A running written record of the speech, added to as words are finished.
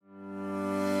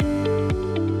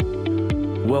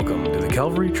Welcome to the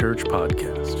Calvary Church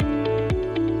Podcast.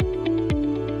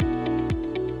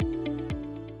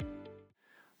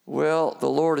 Well, the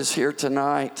Lord is here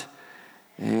tonight,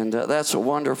 and that's a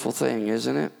wonderful thing,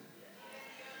 isn't it?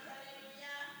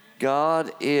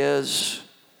 God is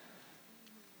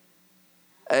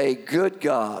a good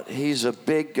God. He's a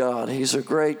big God. He's a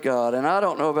great God. And I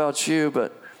don't know about you,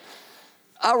 but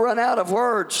I run out of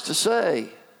words to say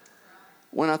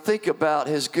when I think about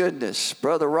His goodness.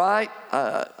 Brother Wright,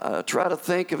 I try to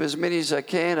think of as many as I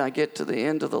can. I get to the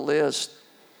end of the list.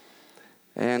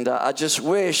 And I just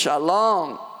wish, I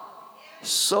long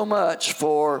so much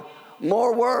for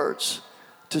more words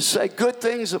to say good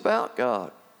things about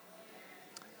God.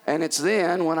 And it's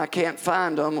then when I can't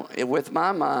find them with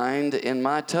my mind in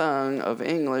my tongue of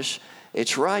English,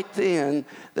 it's right then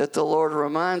that the Lord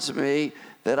reminds me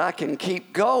that I can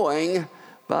keep going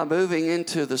by moving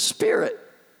into the Spirit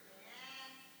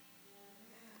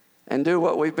and do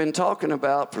what we've been talking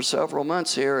about for several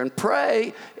months here and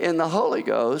pray in the Holy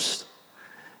Ghost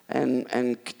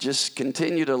and just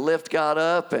continue to lift God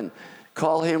up and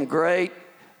call Him great.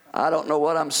 I don't know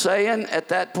what I'm saying at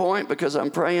that point because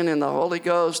I'm praying in the Holy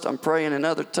Ghost. I'm praying in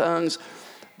other tongues.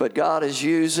 But God is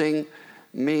using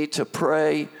me to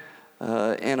pray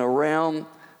in a realm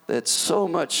that's so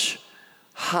much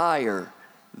higher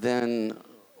than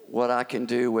what I can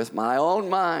do with my own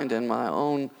mind and my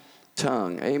own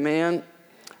tongue. Amen?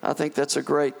 I think that's a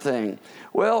great thing.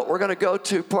 Well, we're going to go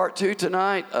to part 2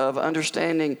 tonight of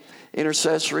understanding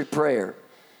intercessory prayer.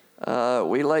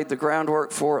 We laid the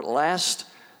groundwork for it last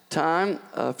time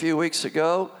a few weeks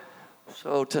ago.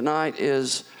 So tonight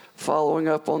is following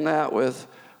up on that with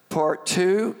part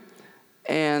 2.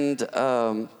 And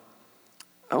I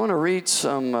want to read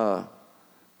something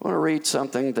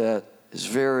that is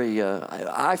very,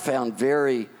 I found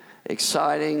very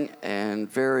exciting and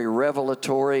very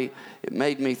revelatory. It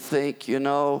made me think,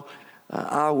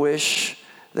 I wish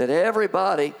that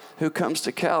everybody who comes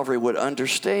to Calvary would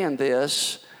understand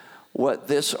this, what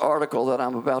this article that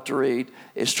I'm about to read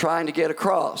is trying to get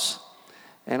across.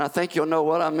 And I think you'll know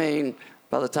what I mean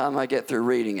by the time I get through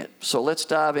reading it. So let's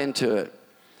dive into it.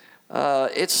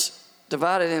 It's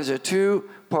divided into 2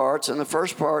 parts, and the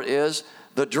first part is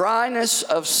the dryness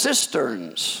of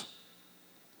cisterns.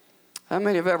 How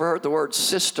many have ever heard the word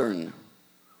cistern?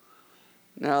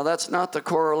 Now, that's not the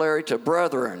corollary to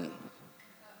brethren.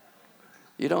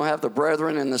 You don't have the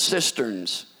brethren in the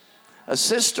cisterns. A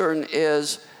cistern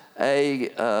is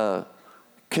a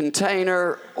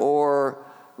container, or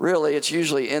really it's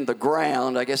usually in the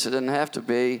ground. I guess it doesn't have to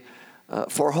be,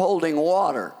 for holding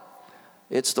water.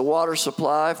 It's the water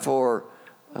supply for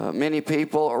many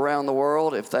people around the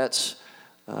world. If that's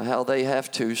how they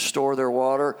have to store their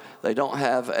water, they don't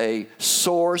have a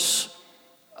source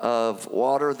of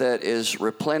water that is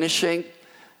replenishing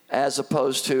as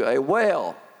opposed to a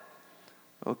well.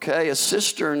 Okay, a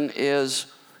cistern it's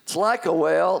like a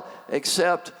well,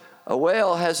 except a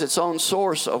well has its own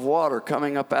source of water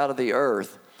coming up out of the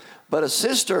earth. But a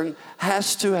cistern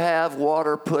has to have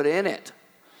water put in it.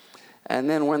 And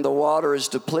then when the water is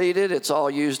depleted, it's all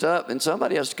used up, and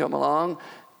somebody has to come along,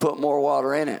 put more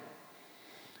water in it.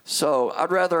 So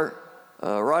I'd rather,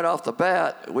 right off the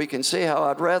bat, we can see how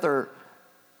I'd rather,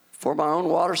 for my own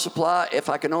water supply, if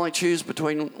I can only choose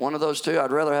between one of those two,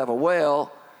 I'd rather have a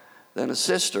well than a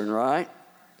cistern, right?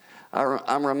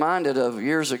 I'm reminded of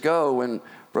years ago when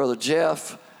Brother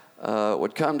Jeff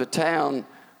would come to town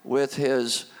with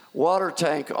his water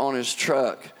tank on his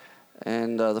truck.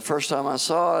 And the first time I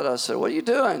saw it, I said, "What are you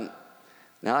doing?"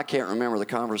 Now, I can't remember the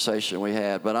conversation we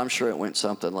had, but I'm sure it went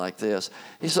something like this.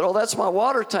 He said, "Oh, that's my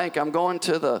water tank. I'm going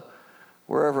to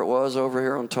wherever it was, over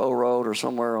here on Toll Road or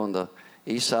somewhere on the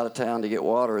east side of town to get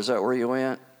water." Is that where you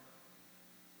went?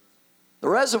 The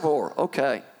reservoir.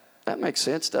 Okay. That makes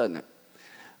sense, doesn't it?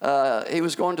 He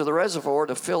was going to the reservoir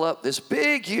to fill up this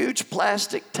big, huge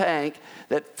plastic tank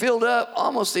that filled up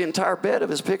almost the entire bed of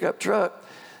his pickup truck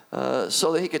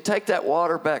so that he could take that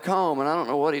water back home. And I don't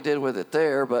know what he did with it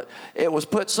there, but it was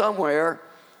put somewhere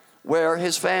where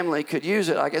his family could use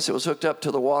it. I guess it was hooked up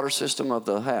to the water system of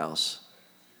the house.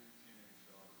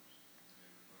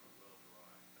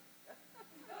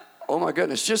 Oh, my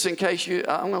goodness. Just in case I'm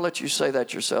going to let you say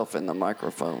that yourself in the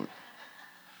microphone.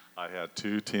 I had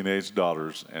 2 teenage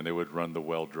daughters, and they would run the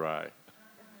well dry.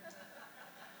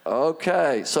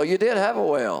 Okay, so you did have a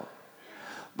well.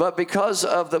 But because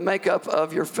of the makeup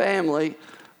of your family,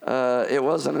 it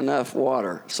wasn't enough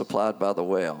water supplied by the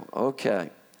well. Okay.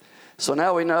 So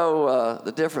now we know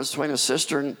the difference between a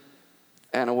cistern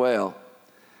and a well.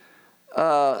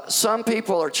 Some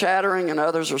people are chattering and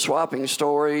others are swapping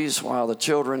stories while the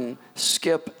children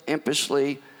skip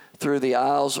impishly through the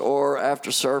aisles, or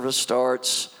after service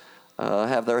starts,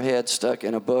 have their head stuck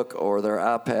in a book or their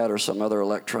iPad or some other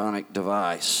electronic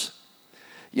device.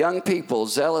 Young people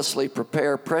zealously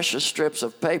prepare precious strips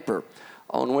of paper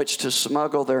on which to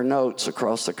smuggle their notes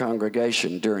across the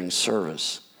congregation during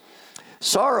service.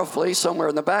 Sorrowfully, somewhere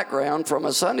in the background from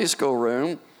a Sunday school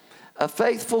room, a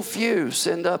faithful few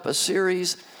send up a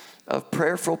series of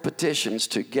prayerful petitions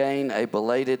to gain a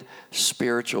belated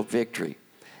spiritual victory.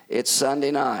 It's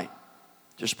Sunday night.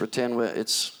 Just pretend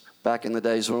it's back in the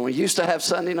days when we used to have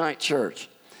Sunday night church.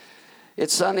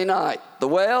 It's Sunday night. The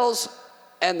wells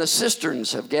and the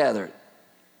cisterns have gathered.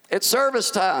 It's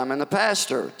service time, and the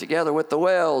pastor, together with the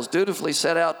wells, dutifully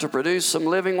set out to produce some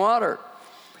living water.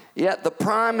 Yet the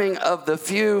priming of the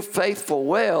few faithful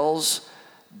wells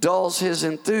dulls his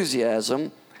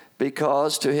enthusiasm,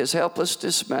 because to his helpless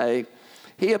dismay,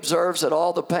 he observes that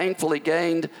all the painfully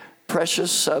gained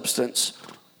precious substance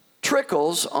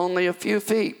trickles only a few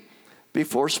feet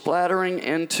before splattering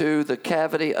into the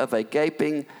cavity of a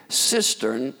gaping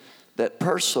cistern that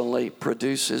personally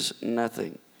produces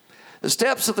nothing. The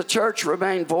steps of the church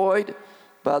remain void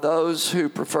by those who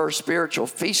prefer spiritual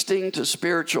feasting to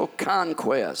spiritual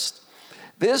conquest.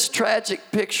 This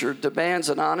tragic picture demands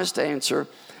an honest answer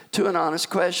to an honest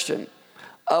question.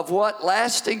 Of what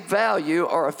lasting value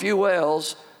are a few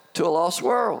wells to a lost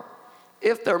world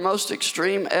if their most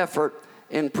extreme effort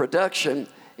in production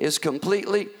is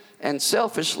completely and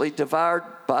selfishly devoured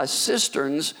by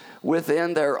cisterns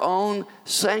within their own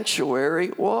sanctuary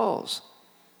walls?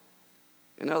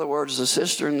 In other words, the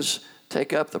cisterns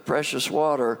take up the precious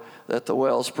water that the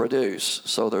wells produce,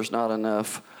 so there's not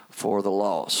enough for the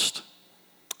lost.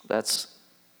 That's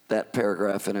that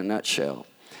paragraph in a nutshell.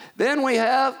 Then we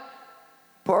have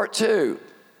part 2,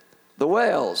 the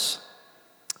wells.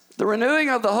 The renewing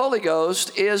of the Holy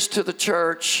Ghost is to the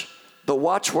church the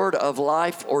watchword of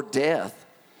life or death.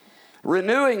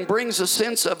 Renewing brings a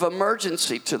sense of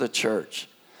emergency to the church.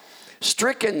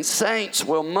 Stricken saints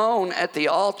will moan at the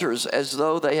altars as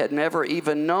though they had never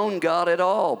even known God at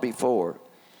all before.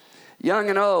 Young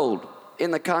and old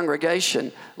in the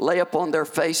congregation lay upon their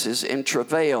faces in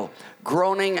travail,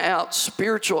 groaning out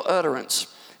spiritual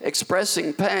utterance,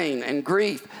 expressing pain and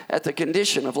grief at the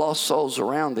condition of lost souls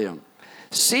around them.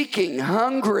 Seeking,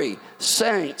 hungry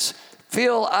saints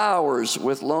fill hours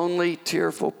with lonely,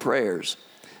 tearful prayers.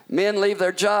 Men leave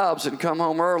their jobs and come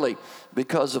home early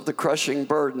because of the crushing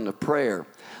burden of prayer.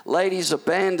 Ladies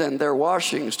abandon their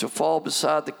washings to fall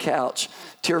beside the couch,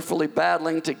 tearfully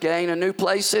battling to gain a new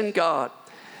place in God.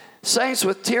 Saints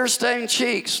with tear-stained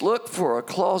cheeks look for a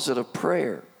closet of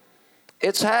prayer.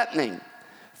 It's happening.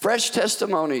 Fresh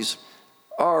testimonies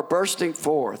are bursting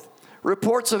forth.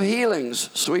 Reports of healings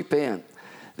sweep in.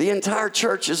 The entire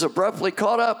church is abruptly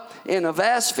caught up in a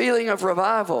vast feeling of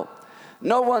revival.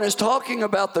 No one is talking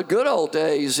about the good old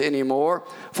days anymore,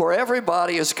 for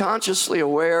everybody is consciously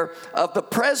aware of the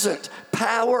present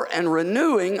power and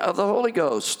renewing of the Holy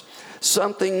Ghost.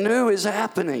 Something new is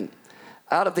happening.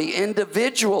 Out of the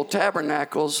individual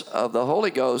tabernacles of the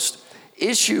Holy Ghost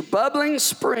issue bubbling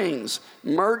springs,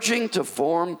 merging to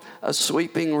form a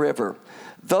sweeping river.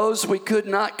 Those we could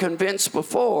not convince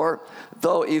before,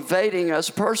 though evading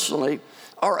us personally,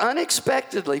 are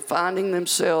unexpectedly finding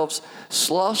themselves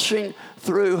sloshing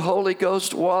through Holy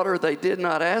Ghost water they did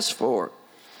not ask for.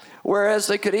 Whereas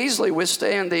they could easily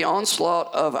withstand the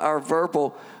onslaught of our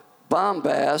verbal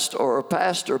bombast or a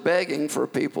pastor begging for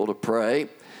people to pray,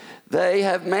 they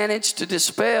have managed to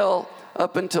dispel,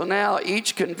 up until now,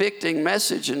 each convicting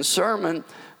message and sermon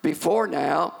before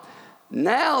now.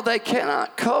 Now they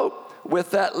cannot cope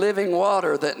with that living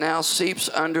water that now seeps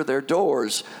under their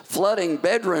doors, flooding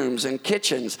bedrooms and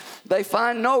kitchens. They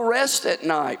find no rest at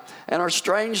night and are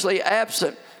strangely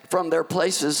absent from their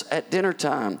places at dinner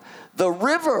time. The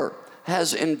river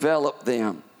has enveloped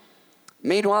them.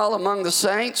 Meanwhile, among the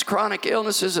saints, chronic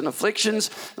illnesses and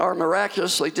afflictions are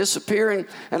miraculously disappearing,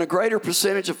 and a greater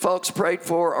percentage of folks prayed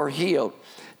for are healed.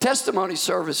 Testimony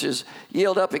services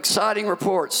yield up exciting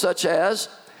reports such as,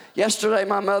 yesterday,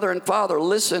 my mother and father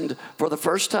listened for the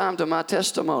first time to my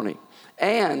testimony.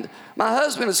 And my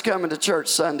husband is coming to church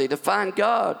Sunday to find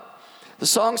God. The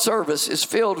song service is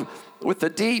filled with the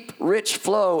deep, rich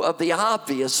flow of the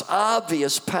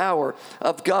obvious power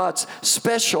of God's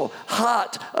special,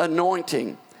 hot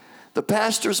anointing. The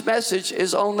pastor's message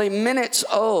is only minutes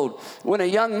old when a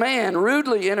young man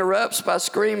rudely interrupts by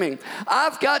screaming,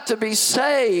 "I've got to be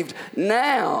saved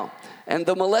now." And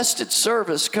the molested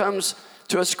service comes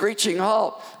to a screeching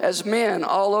halt as men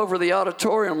all over the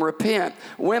auditorium repent,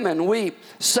 women weep,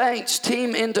 saints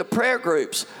team into prayer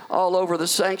groups all over the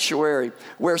sanctuary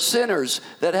where sinners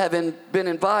that have been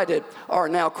invited are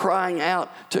now crying out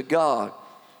to God.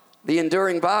 The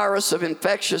enduring virus of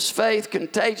infectious faith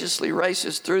contagiously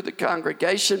races through the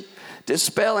congregation,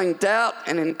 dispelling doubt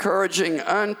and encouraging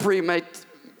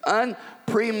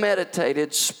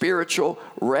unpremeditated spiritual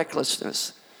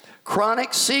recklessness.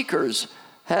 Chronic seekers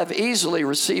have easily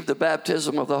received the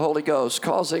baptism of the Holy Ghost,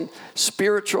 causing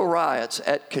spiritual riots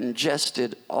at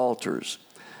congested altars.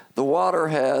 The water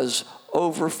has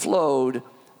overflowed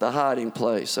the hiding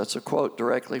place. That's a quote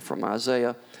directly from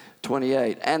Isaiah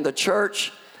 28. And the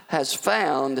church has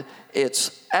found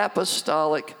its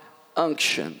apostolic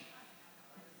unction.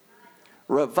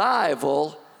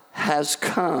 Revival has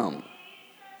come.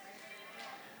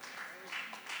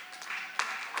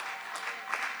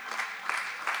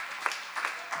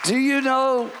 Do you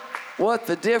know what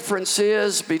the difference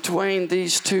is between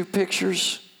these two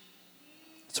pictures?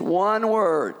 It's one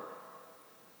word: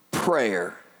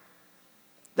 prayer.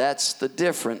 That's the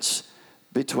difference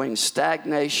between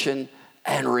stagnation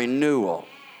and renewal.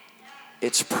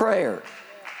 It's prayer.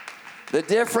 The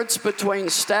difference between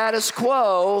status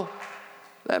quo,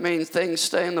 that means things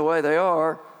staying the way they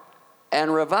are,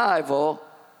 and revival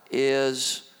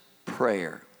is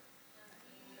prayer.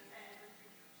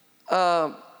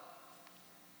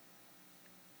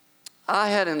 I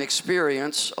had an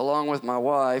experience along with my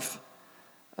wife,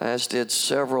 as did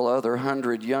several other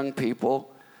 100 young people,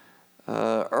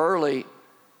 early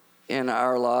in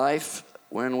our life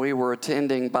when we were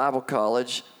attending Bible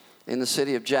college in the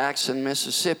city of Jackson,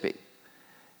 Mississippi.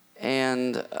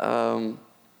 And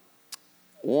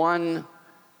one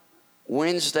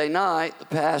Wednesday night, the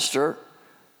pastor,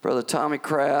 Brother Tommy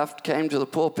Kraft, came to the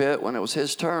pulpit when it was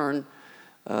his turn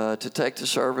to take the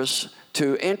service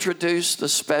to introduce the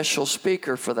special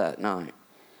speaker for that night.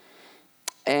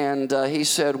 And he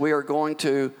said, we are going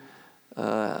to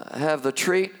have the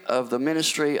treat of the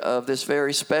ministry of this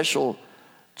very special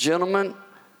gentleman,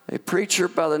 a preacher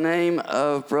by the name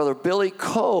of Brother Billy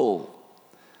Cole.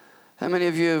 How many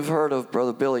of you have heard of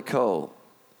Brother Billy Cole?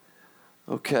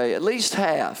 Okay, at least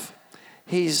half.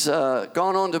 He's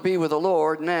gone on to be with the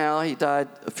Lord now. He died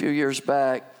a few years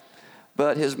back.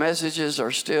 But his messages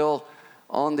are still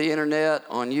on the internet,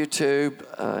 on YouTube,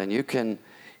 and you can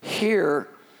hear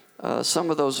some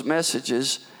of those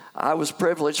messages. I was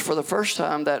privileged for the first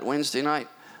time that Wednesday night,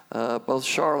 both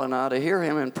Charlotte and I, to hear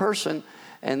him in person.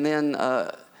 And then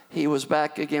he was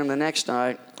back again the next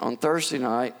night, on Thursday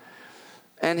night.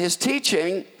 And his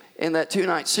teaching in that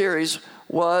two-night series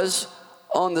was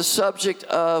on the subject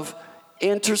of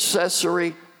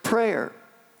intercessory prayer.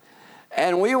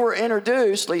 And we were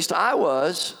introduced, at least I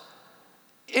was,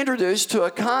 introduced to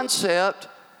a concept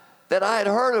that I had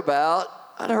heard about.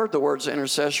 I'd heard the words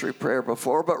intercessory prayer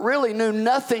before, but really knew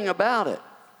nothing about it.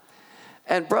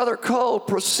 And Brother Cole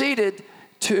proceeded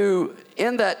to,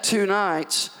 in that 2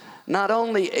 nights, not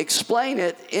only explain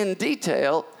it in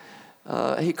detail,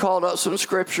 he called up some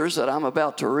scriptures that I'm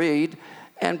about to read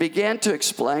and began to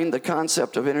explain the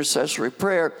concept of intercessory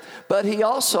prayer. But he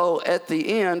also, at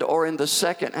the end, or in the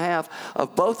second half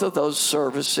of both of those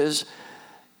services,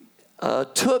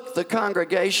 took the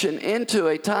congregation into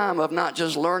a time of not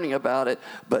just learning about it,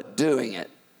 but doing it.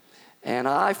 And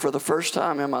I, for the first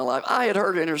time in my life, I had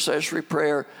heard intercessory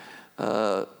prayer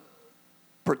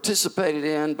participated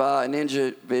in by an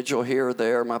individual here or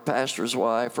there, my pastor's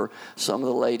wife, or some of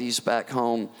the ladies back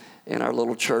home in our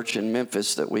little church in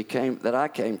Memphis that I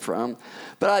came from.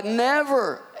 But I'd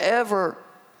never, ever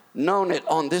known it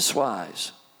on this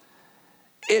wise.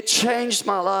 It changed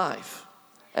my life,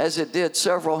 as it did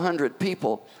several hundred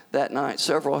people that night,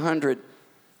 several hundred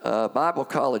Bible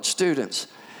college students.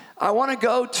 I want to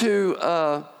go to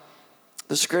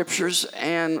the scriptures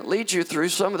and lead you through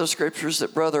some of the scriptures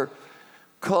that Brother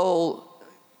Cole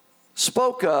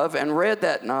spoke of and read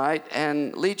that night,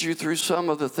 and lead you through some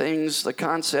of the things, the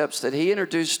concepts that he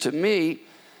introduced to me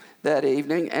that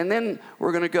evening. And then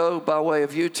we're going to go by way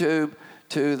of YouTube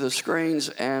to the screens,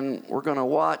 and we're going to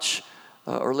watch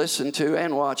or listen to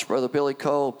and watch Brother Billy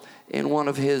Cole in one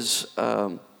of his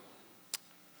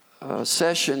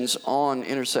sessions on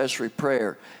intercessory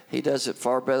prayer. He does it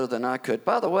far better than I could.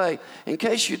 By the way, in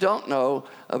case you don't know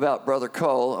about Brother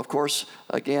Cole, of course,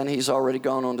 again, he's already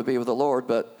gone on to be with the Lord,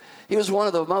 but he was one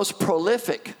of the most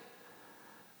prolific,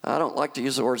 I don't like to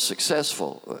use the word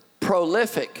successful,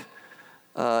 prolific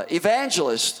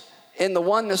evangelists in the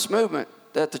oneness movement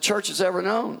that the church has ever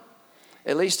known,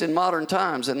 at least in modern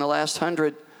times, in the last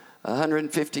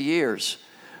 150 years.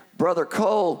 Brother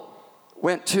Cole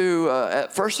went to,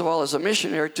 first of all, as a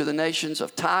missionary to the nations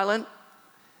of Thailand,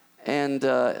 and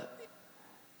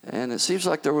it seems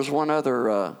like there was one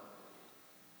other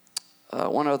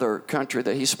country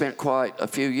that he spent quite a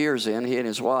few years in, he and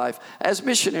his wife, as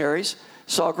missionaries.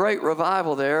 Saw great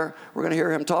revival there. We're going to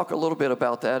hear him talk a little bit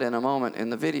about that in a moment in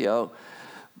the video.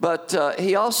 But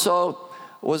he also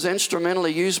was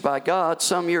instrumentally used by God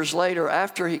some years later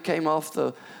after he came off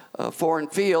the foreign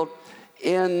field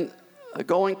in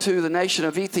going to the nation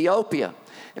of Ethiopia.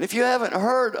 And if you haven't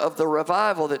heard of the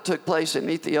revival that took place in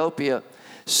Ethiopia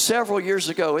several years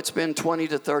ago, it's been 20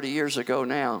 to 30 years ago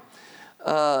now,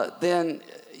 then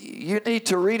you need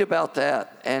to read about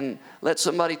that and let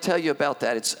somebody tell you about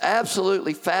that. It's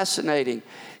absolutely fascinating.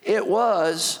 It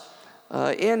was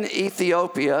in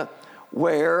Ethiopia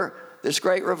where this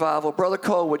great revival, Brother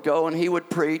Cole would go and he would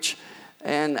preach.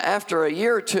 And after a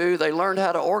year or two, they learned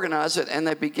how to organize it, and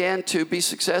they began to be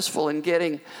successful in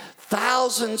getting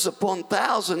thousands upon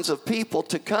thousands of people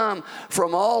to come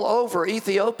from all over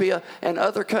Ethiopia and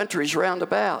other countries round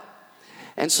about.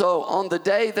 And so on the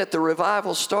day that the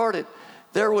revival started,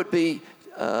 there would be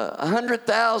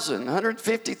 100,000,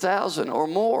 150,000 or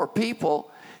more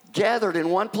people gathered in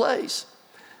one place.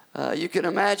 You can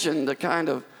imagine the kind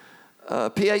of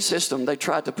PA system they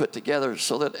tried to put together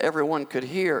so that everyone could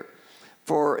hear.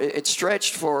 For it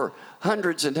stretched for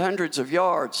hundreds and hundreds of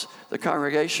yards, the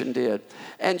congregation did.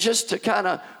 And just to kind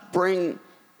of bring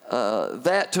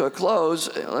that to a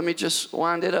close, let me just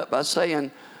wind it up by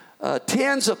saying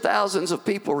tens of thousands of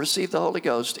people received the Holy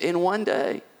Ghost in one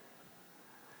day.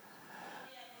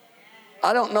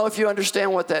 I don't know if you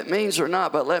understand what that means or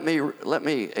not, but let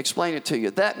me explain it to you.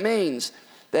 That means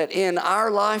that in our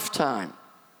lifetime,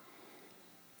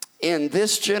 in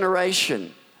this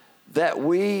generation that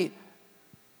we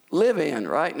live in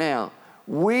right now,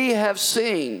 we have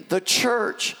seen the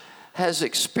church has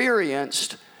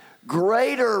experienced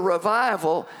greater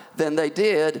revival than they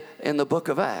did in the book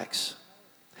of Acts.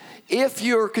 If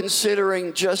you're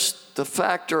considering just the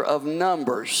factor of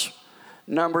numbers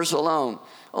alone.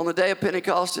 On the day of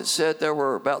Pentecost, it said there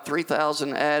were about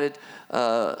 3,000 added.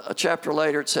 A chapter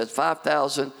later, it said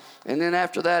 5,000. And then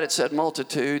after that, it said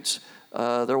multitudes.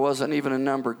 There wasn't even a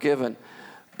number given.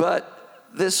 But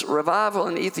this revival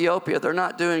in Ethiopia, they're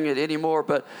not doing it anymore,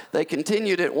 but they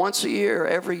continued it once a year,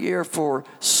 every year for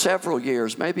several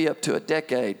years, maybe up to a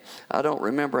decade. I don't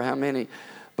remember how many.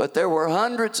 But there were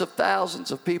hundreds of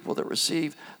thousands of people that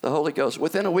received the Holy Ghost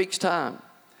within a week's time.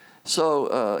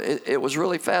 So it was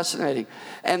really fascinating.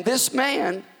 And this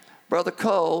man, Brother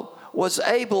Cole, was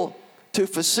able to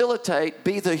facilitate,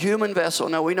 be the human vessel.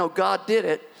 Now, we know God did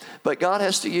it, but God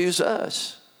has to use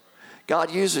us. God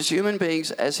uses human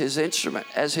beings as his instrument,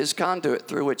 as his conduit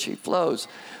through which he flows.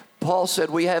 Paul said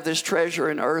we have this treasure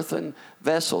in earthen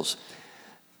vessels.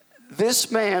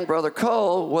 This man, Brother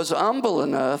Cole, was humble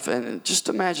enough, and just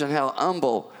imagine how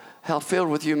humble, how filled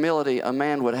with humility a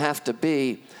man would have to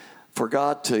be for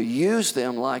God to use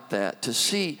them like that, to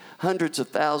see hundreds of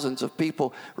thousands of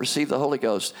people receive the Holy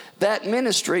Ghost. That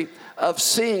ministry of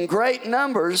seeing great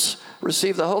numbers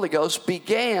receive the Holy Ghost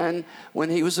began when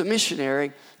he was a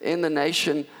missionary in the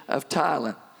nation of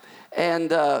Thailand. And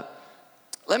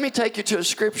let me take you to a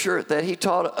scripture that he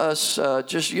taught us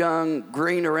just young,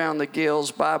 green around the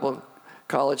gills Bible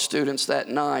college students that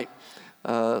night.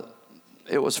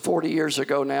 It was 40 years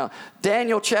ago now.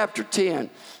 Daniel chapter 10,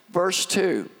 verse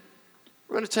 2.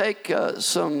 We're going to take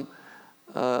some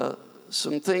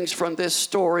things from this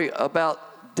story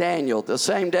about Daniel, the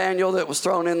same Daniel that was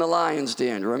thrown in the lion's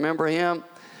den. Remember him?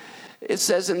 It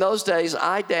says, in those days,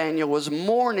 I, Daniel, was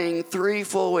mourning 3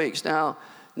 full weeks. Now,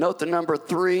 note the number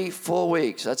 3 full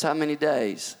weeks. That's how many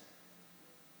days?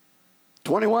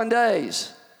 21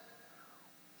 days.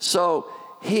 So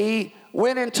he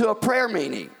went into a prayer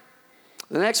meeting.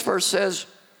 The next verse says,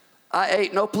 I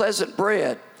ate no pleasant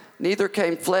bread. Neither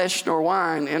came flesh nor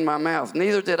wine in my mouth.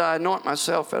 Neither did I anoint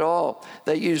myself at all.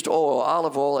 They used oil,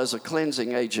 olive oil, as a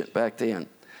cleansing agent back then.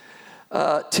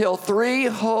 Till 3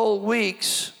 whole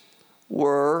weeks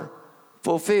were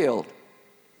fulfilled.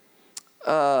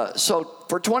 So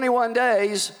for 21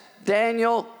 days,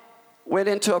 Daniel went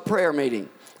into a prayer meeting.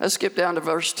 Let's skip down to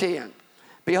verse 10.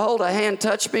 Behold, a hand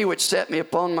touched me, which set me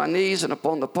upon my knees and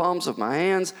upon the palms of my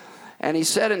hands. And he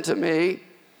said unto me,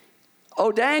 O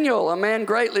Daniel, a man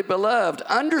greatly beloved,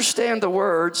 understand the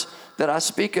words that I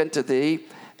speak unto thee,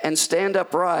 and stand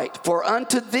upright. For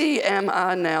unto thee am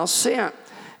I now sent.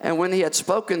 And when he had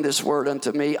spoken this word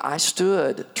unto me, I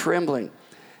stood trembling.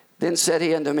 Then said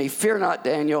he unto me, Fear not,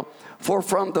 Daniel, for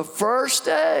from the first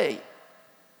day,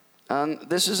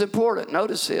 this is important,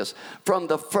 notice this, from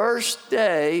the first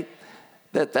day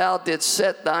that thou didst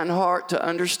set thine heart to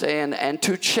understand and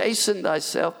to chasten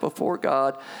thyself before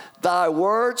God. Thy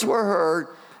words were heard,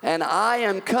 and I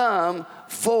am come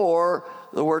for,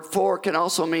 the word for can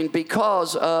also mean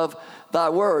because of thy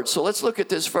words. So let's look at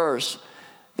this verse.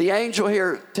 The angel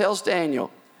here tells Daniel,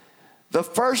 the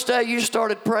first day you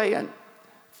started praying,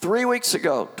 3 weeks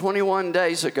ago, 21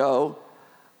 days ago,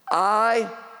 I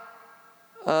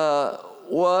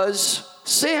was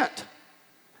sent.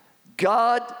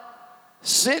 God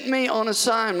sent me on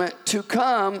assignment to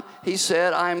come. He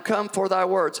said, I am come for thy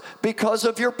words because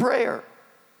of your prayer.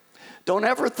 Don't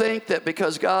ever think that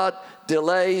because God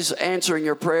delays answering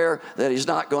your prayer that he's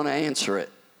not going to answer it.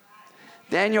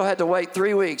 Daniel had to wait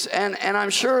 3 weeks. And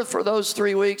I'm sure for those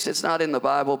 3 weeks, it's not in the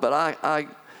Bible, but I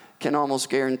can almost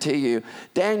guarantee you,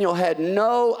 Daniel had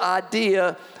no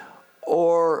idea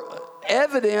or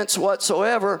evidence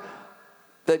whatsoever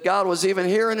that God was even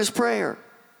hearing his prayer.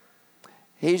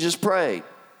 He just prayed.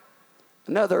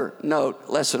 Another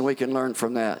lesson we can learn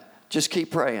from that. Just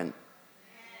keep praying.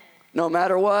 No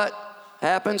matter what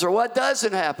happens or what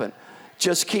doesn't happen,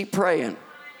 just keep praying.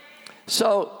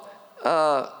 So,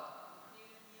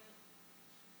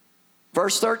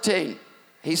 verse 13,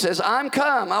 he says, I'm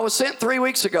come. I was sent 3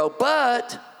 weeks ago,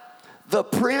 but the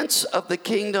prince of the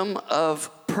kingdom of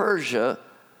Persia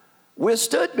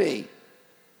withstood me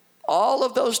all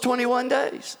of those 21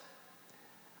 days.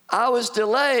 I was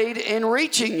delayed in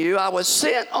reaching you. I was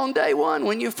sent on day one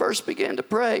when you first began to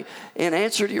pray in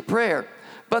answer to your prayer.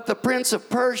 But the prince of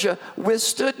Persia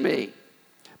withstood me.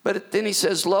 But then he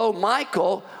says, lo,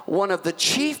 Michael, one of the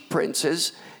chief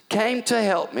princes, came to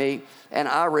help me, and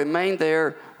I remained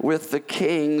there with the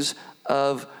kings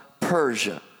of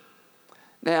Persia.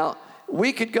 Now,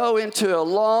 we could go into a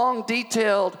long,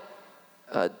 detailed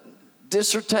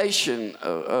dissertation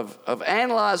of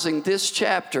analyzing this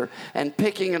chapter and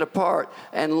picking it apart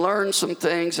and learn some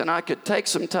things, and I could take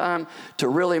some time to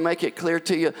really make it clear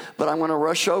to you, but I'm going to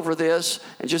rush over this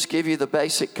and just give you the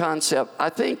basic concept. I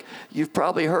think you've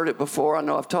probably heard it before. I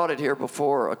know I've taught it here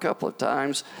before a couple of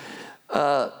times.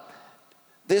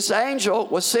 This angel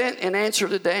was sent in answer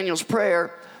to Daniel's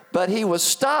prayer, but he was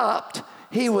stopped.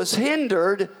 He was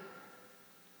hindered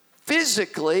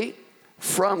physically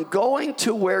from going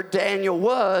to where Daniel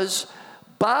was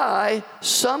by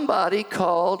somebody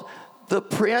called the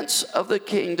prince of the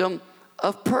kingdom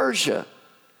of Persia.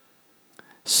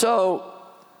 So,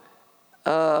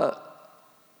 the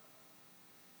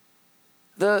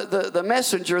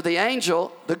messenger, the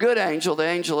angel, the good angel, the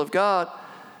angel of God,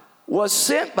 was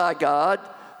sent by God,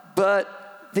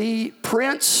 but the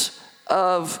prince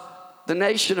of the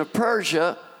nation of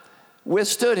Persia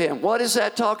withstood him. What is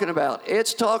that talking about?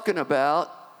 It's talking about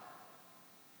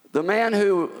the man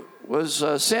who was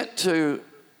sent to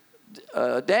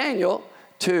Daniel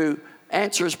to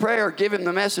answer his prayer, give him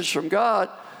the message from God,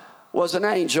 was an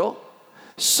angel.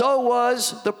 So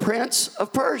was the prince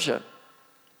of Persia.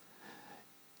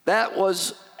 That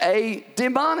was a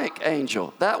demonic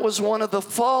angel. That was one of the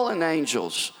fallen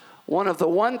angels. One of the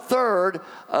 1/3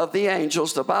 of the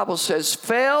angels, the Bible says,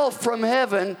 fell from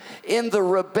heaven in the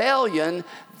rebellion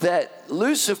that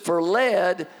Lucifer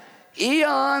led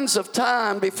eons of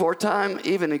time before time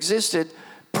even existed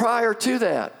prior to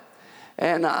that.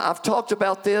 And I've talked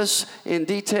about this in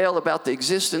detail about the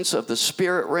existence of the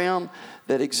spirit realm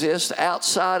that exists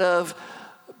outside of,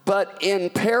 but in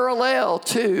parallel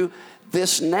to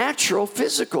this natural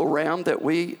physical realm that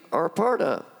we are a part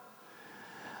of.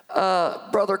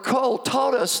 Brother Cole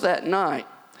taught us that night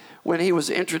when he was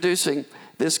introducing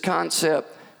this concept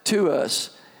to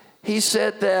us. He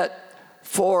said that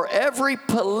for every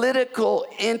political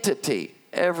entity,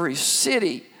 every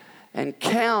city and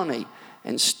county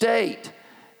and state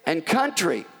and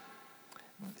country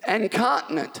and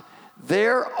continent,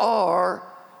 there are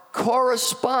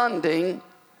corresponding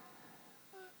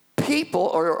people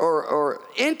or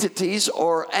entities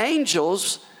or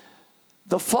angels,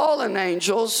 the fallen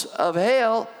angels of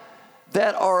hell,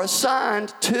 that are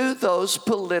assigned to those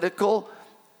political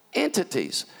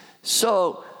entities.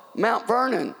 So Mount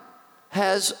Vernon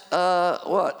has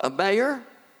a mayor?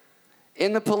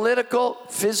 In the political,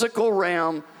 physical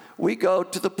realm, we go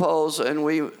to the polls and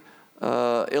we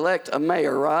elect a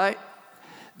mayor, right?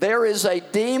 There is a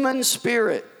demon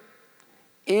spirit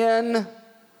in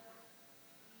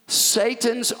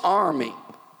Satan's army,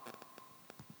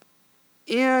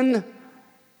 in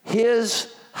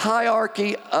his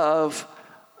hierarchy of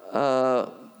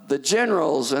the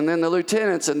generals and then the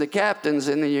lieutenants and the captains,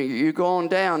 and then you go on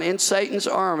down in Satan's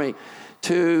army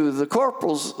to the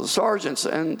corporals, the sergeants,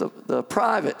 and the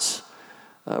privates.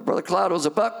 Brother Cloud was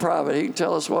a buck private. He can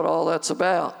tell us what all that's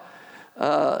about.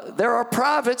 There are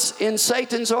privates in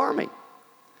Satan's army.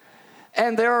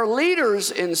 And there are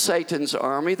leaders in Satan's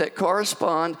army that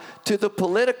correspond to the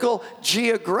political,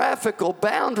 geographical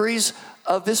boundaries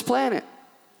of this planet.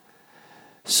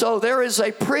 So there is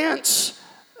a prince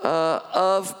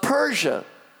of Persia.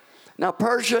 Now,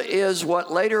 Persia is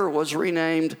what later was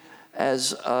renamed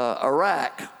as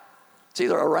Iraq. It's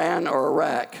either Iran or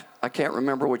Iraq. I can't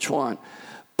remember which one.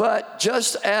 But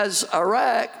just as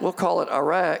Iraq, we'll call it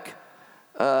Iraq,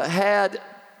 had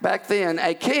back then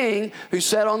a king who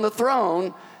sat on the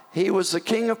throne, he was the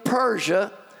king of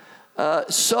Persia.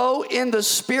 So in the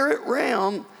spirit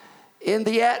realm, in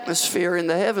the atmosphere, in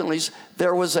the heavenlies,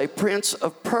 there was a prince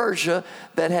of Persia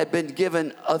that had been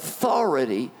given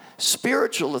authority,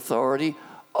 spiritual authority,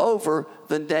 over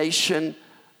the nation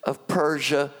of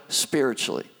Persia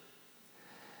spiritually.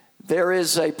 There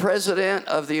is a president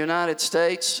of the United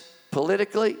States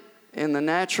politically, in the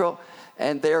natural,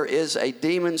 and there is a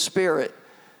demon spirit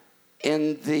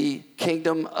in the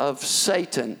kingdom of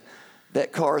Satan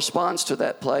that corresponds to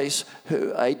that place,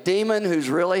 a demon who's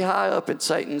really high up in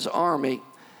Satan's army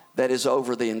that is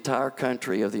over the entire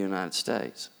country of the United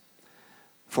States.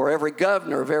 For every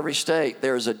governor of every state,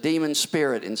 there is a demon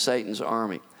spirit in Satan's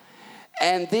army.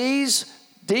 And these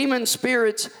demon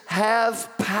spirits have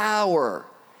power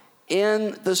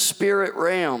in the spirit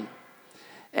realm.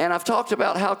 And I've talked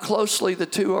about how closely the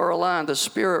two are aligned, the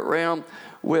spirit realm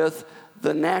with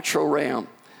the natural realm.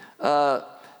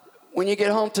 When you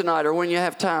get home tonight or when you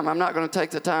have time, I'm not going to take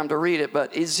the time to read it,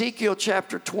 but Ezekiel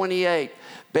chapter 28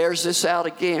 bears this out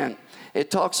again. It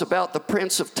talks about the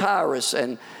prince of Tyrus,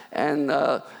 and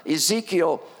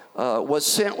Ezekiel was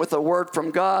sent with a word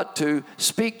from God to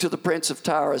speak to the prince of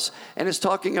Tyrus. And it's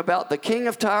talking about the king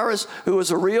of Tyrus, who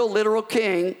was a real literal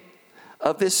king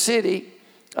of this city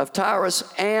of Tyrus,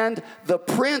 and the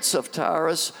prince of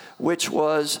Tyrus, which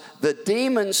was the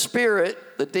demon spirit,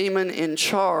 the demon in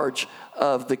charge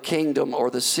of the kingdom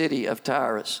or the city of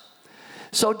Tyrus.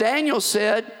 So Daniel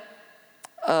said,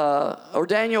 or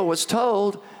Daniel was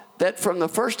told that from the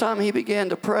first time he began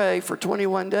to pray for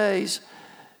 21 days,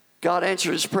 God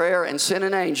answered his prayer and sent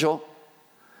an angel,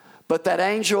 but that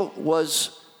angel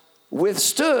was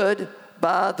withstood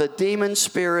by the demon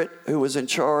spirit who was in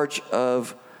charge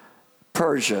of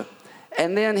Persia.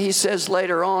 And then he says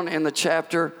later on in the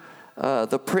chapter,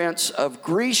 the prince of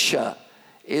Grecia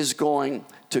is going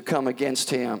to come against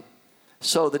him.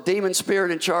 So the demon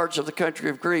spirit in charge of the country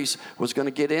of Greece was going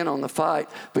to get in on the fight,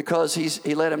 because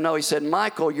he let him know. He said,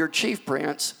 Michael, your chief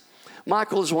prince.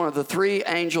 Michael is one of the three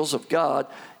angels of God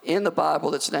in the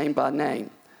Bible that's named by name.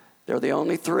 They're the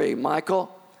only three,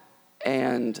 Michael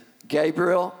and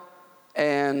Gabriel,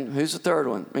 and who's the third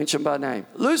one? Mentioned by name.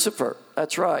 Lucifer.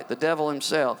 That's right, the devil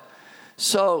himself.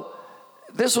 So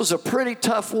this was a pretty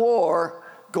tough war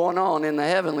going on in the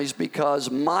heavenlies, because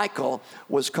Michael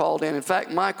was called in. In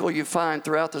fact, Michael, you find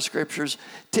throughout the scriptures,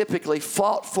 typically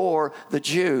fought for the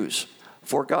Jews,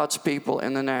 for God's people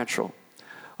in the natural.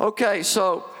 Okay,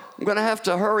 so I'm going to have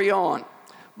to hurry on.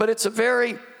 But it's a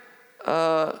very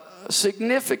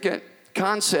significant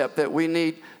concept that we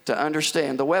need to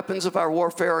understand. The weapons of our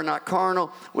warfare are not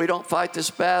carnal. We don't fight this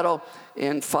battle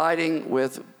in fighting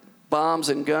with bombs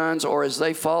and guns, or as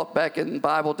they fought back in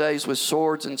Bible days with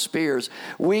swords and spears.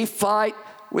 We fight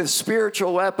with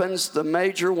spiritual weapons, the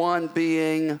major one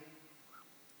being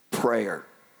prayer.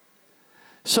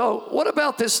 So what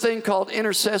about this thing called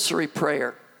intercessory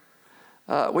prayer?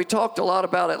 We talked a lot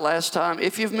about it last time.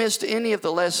 If you've missed any of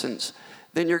the lessons,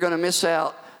 then you're going to miss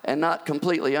out and not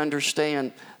completely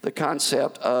understand the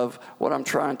concept of what I'm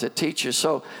trying to teach you.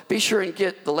 So be sure and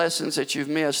get the lessons that you've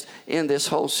missed in this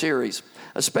whole series,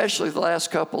 especially the last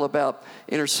couple about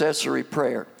intercessory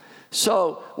prayer.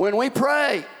 So when we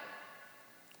pray,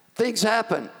 things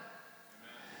happen.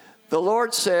 The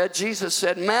Lord said, Jesus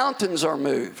said, mountains are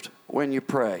moved when you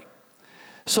pray.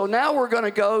 So now we're going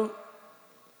to go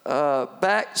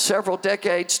back several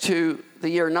decades to the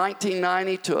year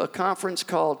 1990 to a conference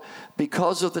called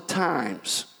Because of the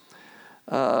Times,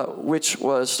 which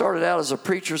was started out as a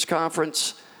preacher's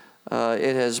conference.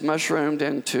 It has mushroomed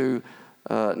into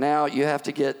now you have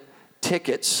to get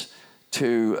tickets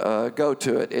to go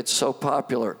to it. It's so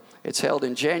popular. It's held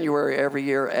in January every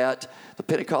year at the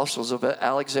Pentecostals of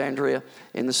Alexandria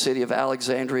in the city of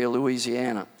Alexandria,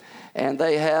 Louisiana. And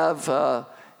they have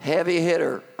heavy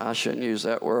hitter, I shouldn't use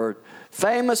that word,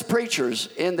 Famous preachers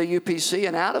in the UPC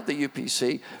and out of the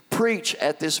UPC preach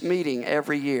at this meeting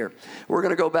every year. We're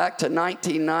going to go back to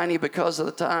 1990 because of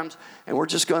the times, and we're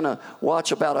just going to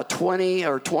watch about a 20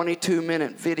 or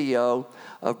 22-minute video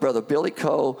of Brother Billy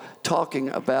Cole talking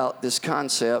about this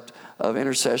concept of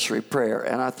intercessory prayer.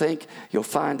 And I think you'll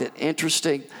find it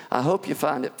interesting. I hope you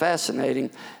find it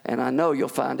fascinating, and I know you'll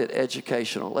find it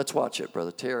educational. Let's watch it,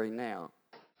 Brother Terry, now.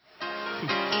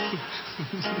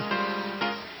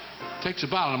 Takes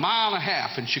about 1.5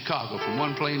 miles in Chicago from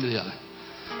one plane to the other.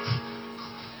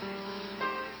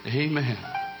 Amen.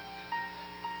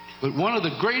 But one of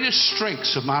the greatest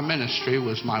strengths of my ministry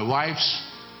was my wife's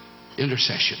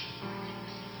intercession.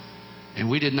 And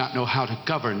we did not know how to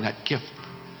govern that gift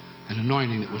and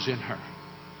anointing that was in her.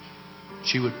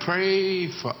 She would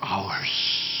pray for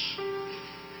hours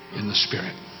in the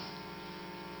Spirit.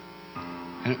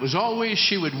 And it was always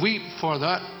she would weep for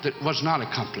that was not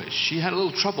accomplished. She had a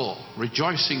little trouble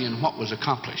rejoicing in what was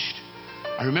accomplished.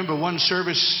 I remember one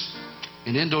service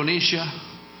in Indonesia.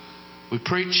 We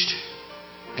preached,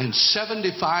 and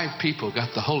 75 people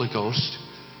got the Holy Ghost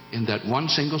in that one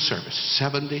single service.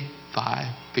 75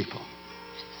 people.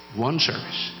 One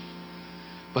service.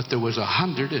 But there was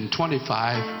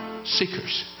 125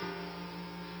 seekers.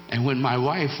 And when my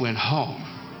wife went home,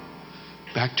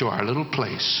 back to our little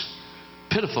place,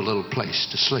 pitiful little place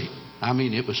to sleep. I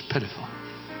mean, it was pitiful.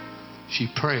 She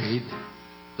prayed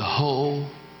the whole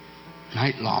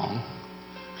night long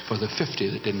for the 50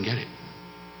 that didn't get it.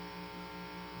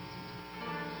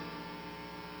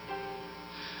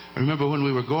 I remember when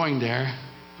we were going there,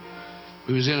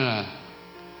 we was in a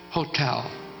hotel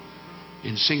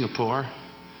in Singapore,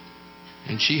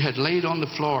 and she had laid on the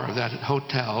floor of that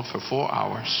hotel for 4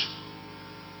 hours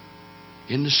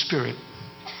in the Spirit,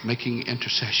 making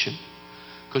intercession.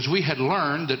 Because we had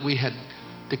learned that we had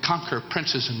to conquer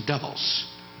princes and devils.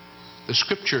 The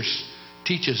Scriptures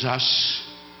teaches us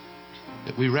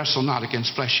that we wrestle not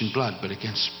against flesh and blood, but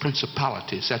against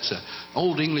principalities. That's an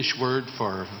old English word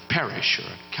for parish or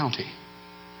a county.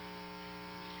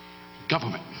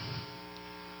 Government.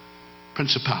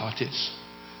 Principalities.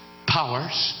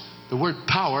 Powers. The word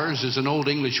powers is an old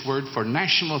English word for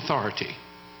national authority.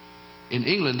 In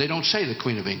England, they don't say the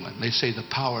Queen of England. They say the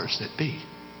powers that be.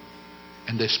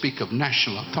 And they speak of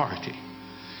national authority.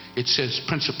 It says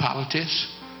principalities,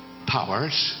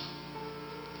 powers,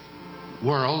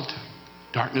 world,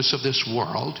 darkness of this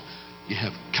world. You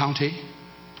have county,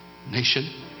 nation,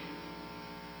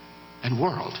 and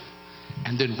world.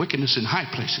 And then wickedness in high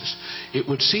places. It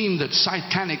would seem that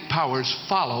satanic powers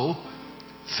follow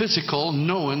physical,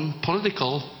 known,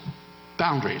 political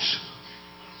boundaries.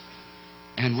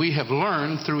 And we have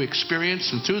learned through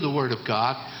experience and through the Word of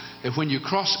God that when you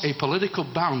cross a political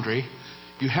boundary,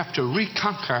 you have to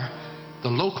reconquer the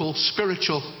local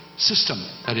spiritual system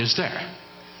that is there.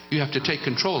 You have to take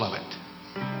control of it.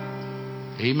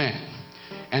 Amen.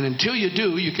 And until you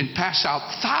do, you can pass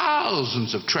out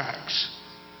thousands of tracts.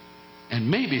 And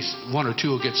maybe one or two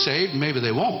will get saved, maybe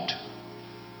they won't.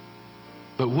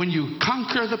 But when you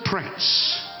conquer the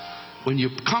prince, when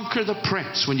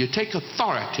you take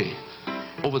authority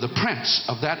over the prince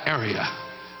of that area,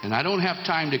 and I don't have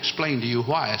time to explain to you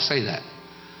why I say that.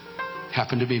 It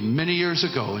happened to me many years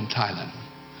ago in Thailand.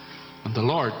 And the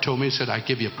Lord told me, He said, I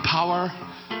give you power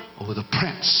over the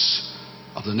prince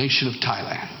of the nation of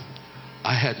Thailand.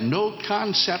 I had no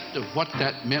concept of what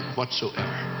that meant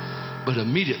whatsoever. But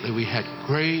immediately we had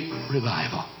great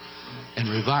revival. And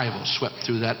revival swept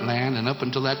through that land. And up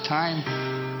until that time,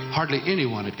 hardly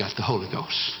anyone had got the Holy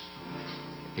Ghost.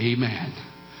 Amen.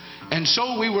 And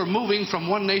so we were moving from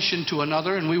one nation to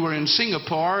another, and we were in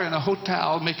Singapore in a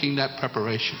hotel making that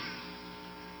preparation.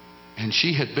 And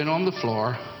she had been on the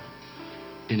floor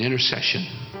in intercession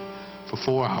for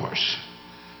 4 hours.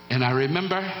 And I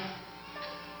remember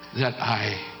that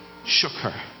I shook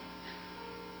her.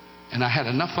 And I had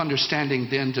enough understanding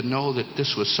then to know that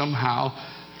this was somehow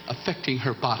affecting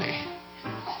her body.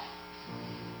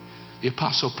 The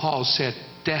Apostle Paul said,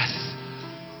 death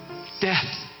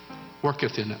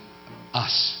worketh in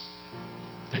us,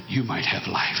 that you might have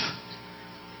life.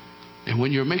 And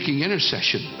when you're making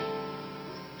intercession,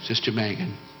 Sister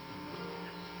Megan,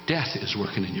 death is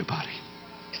working in your body.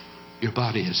 Your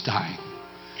body is dying.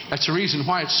 That's the reason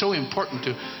why it's so important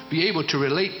to be able to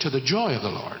relate to the joy of the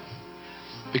Lord.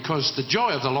 Because the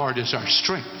joy of the Lord is our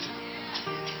strength.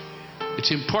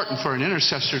 It's important for an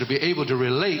intercessor to be able to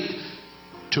relate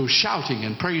to shouting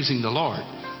and praising the Lord,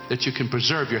 that you can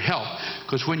preserve your health.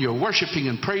 Because when you're worshiping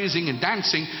and praising and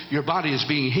dancing, your body is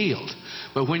being healed.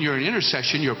 But when you're in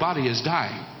intercession, your body is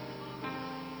dying.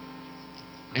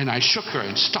 And I shook her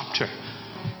and stopped her.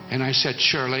 And I said,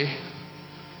 Shirley,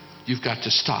 you've got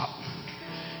to stop.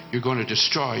 You're going to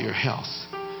destroy your health.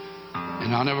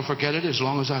 And I'll never forget it as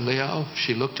long as I live.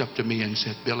 She looked up to me and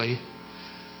said, Billy,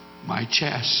 my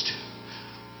chest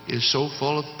is so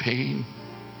full of pain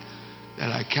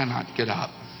that I cannot get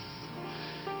up.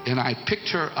 And I picked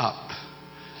her up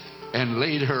and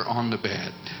laid her on the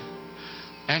bed.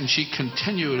 And she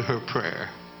continued her prayer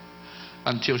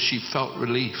until she felt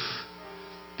relief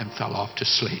and fell off to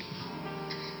sleep.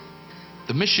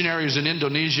 The missionaries in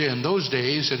Indonesia in those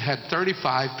days had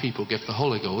 35 people get the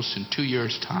Holy Ghost in 2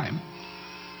 years' time.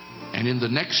 And in the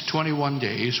next 21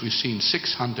 days, we've seen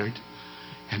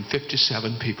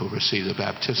 657 people receive the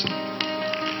baptism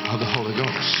of the Holy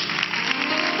Ghost.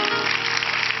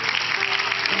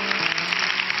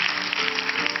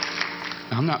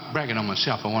 Now, I'm not bragging on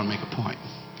myself. I want to make a point.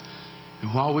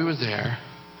 And while we were there,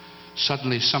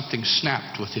 suddenly something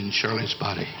snapped within Shirley's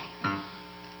body.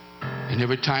 And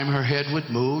every time her head would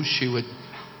move, she would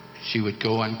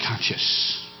go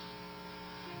unconscious.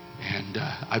 And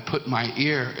I put my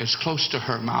ear as close to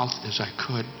her mouth as I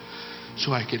could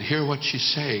so I could hear what she's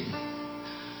saying.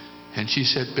 And she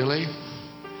said, Billy,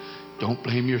 don't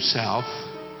blame yourself,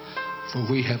 for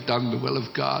we have done the will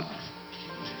of God.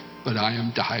 But I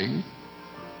am dying.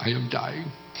 I am dying.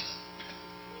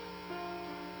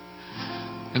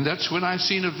 And that's when I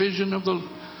seen a vision of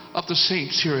the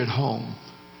saints here at home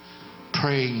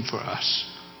praying for us.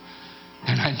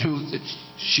 And I knew that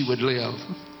she would live.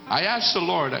 I asked the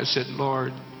Lord, I said,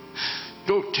 Lord,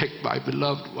 don't take my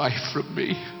beloved wife from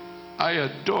me. I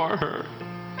adore her.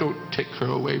 Don't take her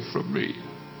away from me.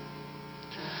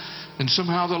 And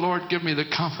somehow the Lord gave me the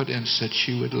confidence that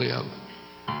she would live.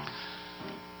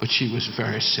 But she was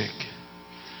very sick.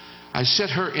 I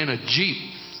set her in a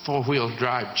Jeep, four-wheel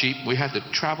drive Jeep. We had to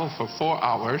travel for 4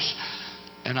 hours.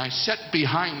 And I sat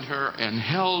behind her and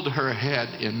held her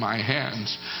head in my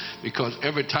hands, because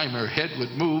every time her head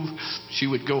would move, she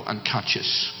would go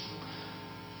unconscious.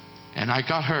 And I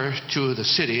got her to the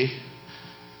city,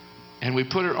 and we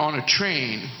put her on a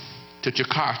train to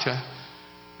Jakarta,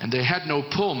 and they had no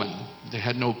Pullman. They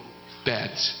had no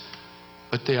beds.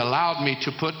 But they allowed me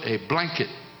to put a blanket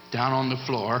down on the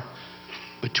floor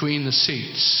between the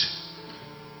seats.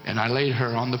 And I laid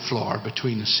her on the floor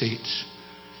between the seats.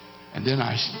 And then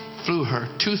I flew her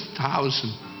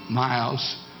 2,000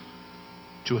 miles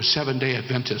to a Seventh-day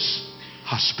Adventist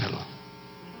hospital.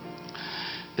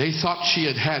 They thought she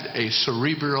had had a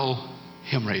cerebral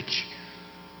hemorrhage.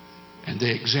 And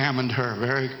they examined her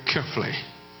very carefully.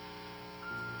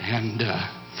 And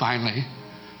finally,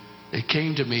 they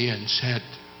came to me and said,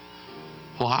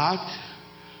 what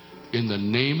in the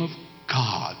name of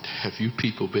God have you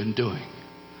people been doing?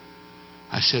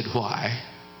 I said, why?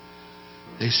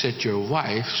 They said, your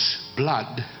wife's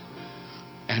blood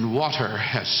and water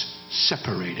has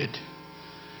separated.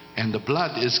 And the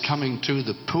blood is coming through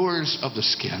the pores of the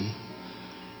skin.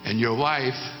 And your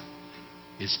wife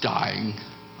is dying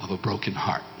of a broken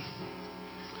heart.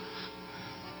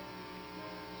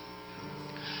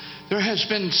 There has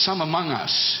been some among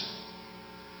us,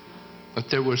 but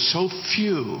there were so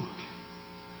few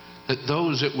that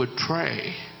those that would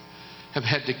pray have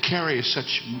had to carry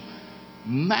such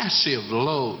massive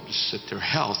loads that their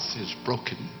health is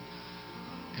broken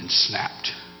and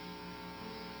snapped.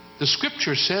 The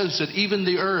scripture says that even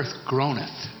the earth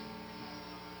groaneth.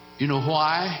 You know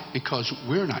why? Because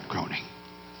we're not groaning.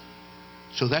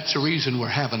 So that's the reason we're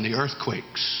having the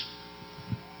earthquakes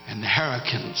and the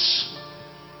hurricanes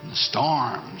and the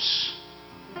storms,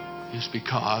 is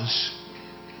because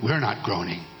we're not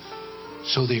groaning.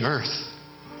 So the earth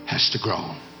has to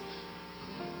groan.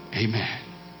 Amen.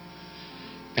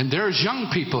 And there's young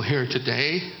people here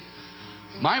today.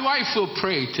 My wife will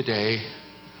pray today,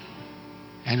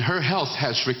 and her health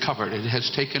has recovered. It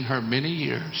has taken her many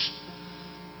years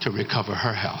to recover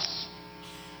her health.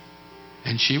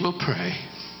 And she will pray,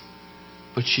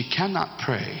 but she cannot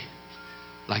pray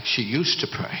like she used to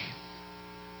pray,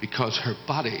 because her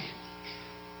body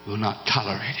will not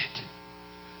tolerate it.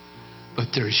 But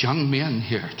there's young men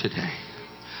here today.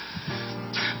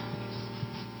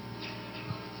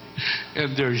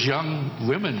 And there's young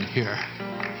women here.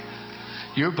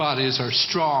 Your bodies are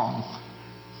strong.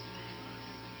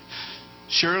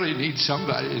 Shirley needs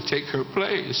somebody to take her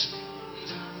place.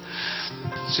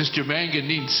 Sister Mangan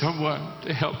needs someone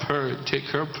to help her and take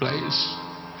her place.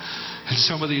 And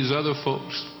some of these other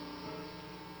folks.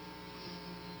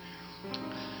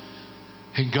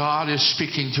 And God is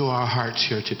speaking to our hearts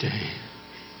here today.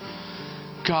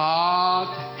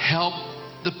 God help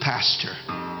the pastor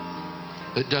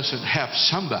that doesn't have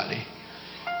somebody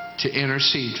to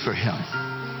intercede for him.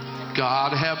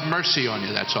 God have mercy on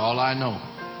you. That's all I know.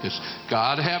 weakness.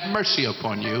 God have mercy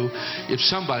upon you if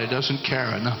somebody doesn't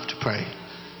care enough to pray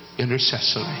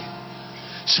intercessorily.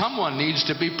 Someone needs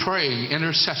to be praying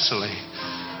intercessorily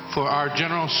for our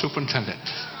general superintendent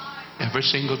every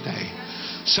single day.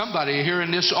 Somebody here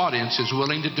in this audience is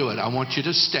willing to do it. I want you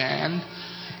to stand.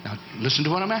 Now, listen to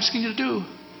what I'm asking you to do.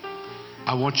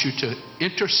 I want you to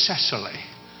intercessorily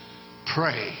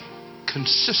pray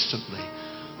consistently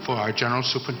for our general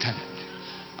superintendent.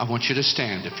 I want you to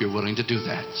stand if you're willing to do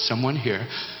that. Someone here,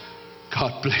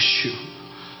 God bless you,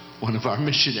 one of our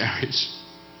missionaries.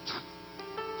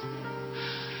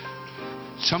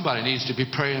 Somebody needs to be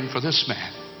praying for this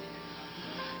man.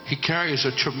 He carries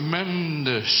a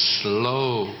tremendous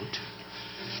load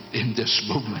in this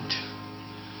movement.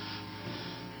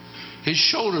 His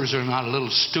shoulders are not a little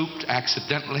stooped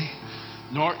accidentally,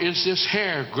 nor is this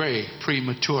hair gray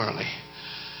prematurely,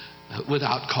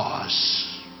 without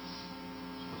cause.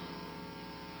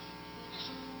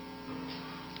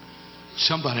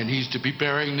 Somebody needs to be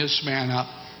bearing this man up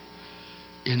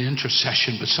in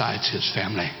intercession besides his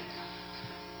family.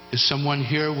 Is someone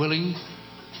here willing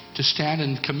to stand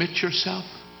and commit yourself?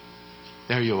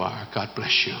 There you are. God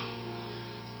bless you.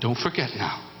 Don't forget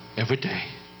now, every day,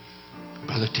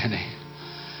 Brother Tenney,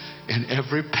 and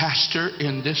every pastor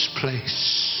in this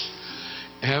place,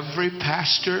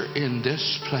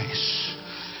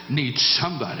 needs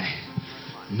somebody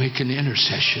making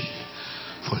intercession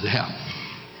for them.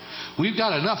 We've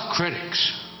got enough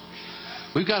critics.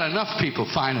 We've got enough people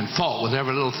finding fault with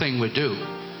every little thing we do.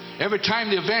 Every time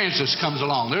the evangelist comes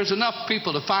along, there's enough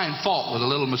people to find fault with the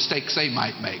little mistakes they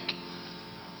might make.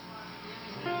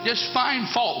 Just find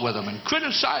fault with them and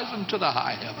criticize them to the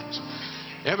high heavens.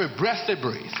 Every breath they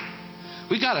breathe.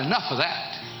 We got enough of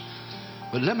that.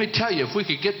 But let me tell you, if we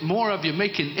could get more of you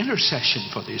making intercession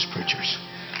for these preachers,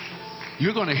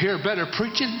 you're going to hear better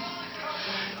preaching.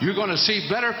 You're going to see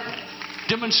better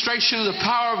demonstration of the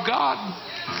power of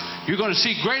God. You're going to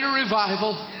see greater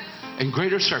revival and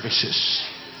greater services.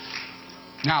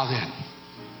 Now then,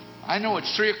 I know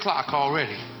it's 3 o'clock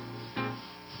already.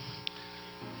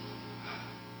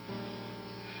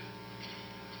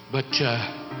 But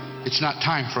it's not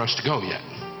time for us to go yet.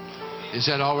 Is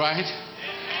that all right?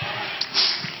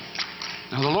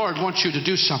 Now the Lord wants you to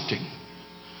do something.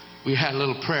 We had a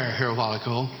little prayer here a while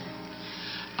ago.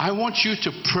 I want you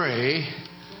to pray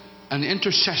an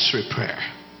intercessory prayer.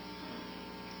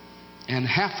 And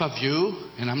half of you,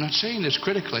 and I'm not saying this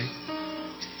critically,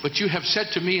 but you have said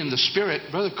to me in the Spirit,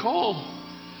 Brother Cole,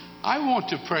 I want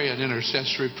to pray an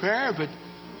intercessory prayer, but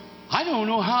I don't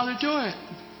know how to do it.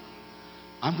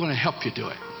 I'm going to help you do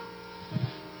it.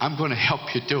 I'm going to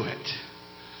help you do it.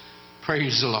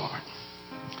 Praise the Lord.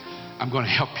 I'm going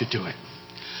to help you do it.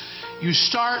 You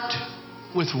start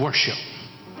with worship.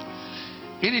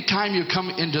 Anytime you come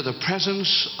into the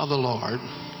presence of the Lord,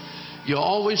 you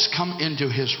always come into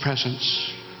His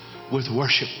presence with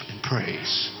worship and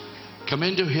praise. Come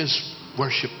into His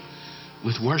worship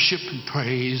with worship and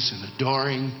praise and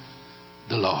adoring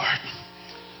the Lord.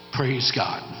 Praise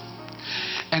God.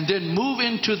 And then move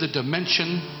into the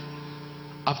dimension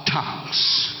of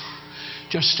tongues.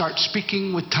 Just start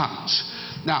speaking with tongues.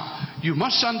 Now, you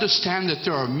must understand that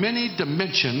there are many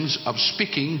dimensions of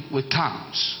speaking with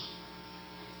tongues.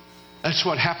 That's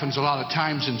what happens a lot of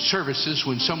times in services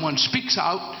when someone speaks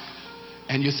out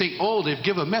and you think, oh, they've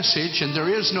given a message and there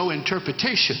is no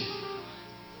interpretation.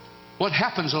 What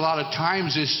happens a lot of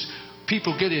times is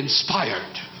people get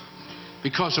inspired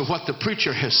because of what the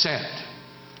preacher has said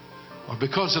or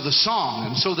because of the song,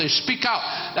 and so they speak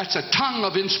out. That's a tongue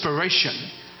of inspiration.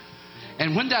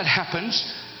 And when that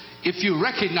happens, if you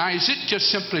recognize it, just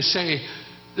simply say,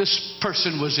 this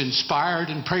person was inspired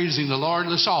in praising the Lord.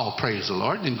 Let's all praise the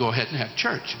Lord and go ahead and have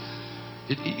church.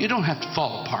 You don't have to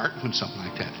fall apart when something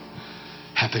like that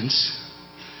happens.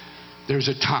 There's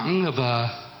a tongue of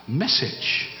a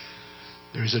message.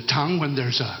 There's a tongue when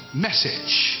there's a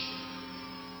message.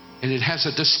 And it has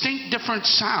a distinct different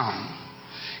sound.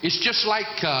 It's just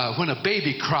like when a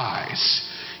baby cries.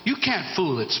 You can't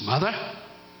fool its mother.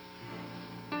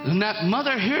 When that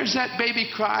mother hears that baby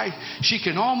cry, she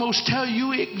can almost tell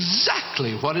you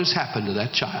exactly what has happened to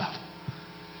that child.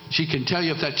 She can tell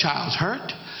you if that child's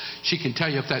hurt. She can tell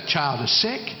you if that child is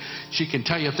sick. She can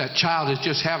tell you if that child is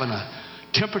just having a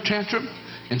temper tantrum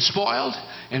and spoiled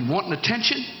and wanting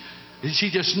attention. And she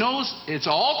just knows it's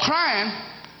all crying.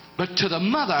 But to the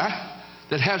mother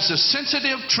that has the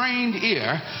sensitive, trained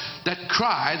ear, that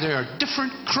cry, there are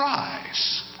different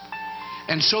cries.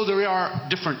 And so there are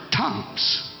different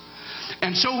tongues.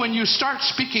 And so when you start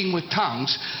speaking with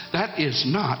tongues, that is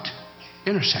not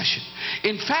intercession.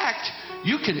 In fact,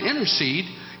 you can intercede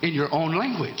in your own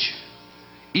language.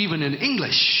 Even in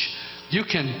English, you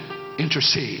can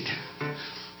intercede.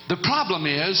 The problem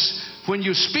is, when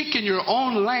you speak in your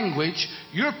own language,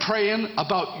 you're praying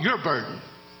about your burden.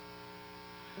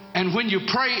 And when you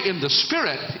pray in the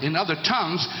Spirit, in other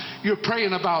tongues, you're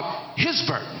praying about His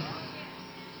burden.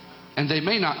 And they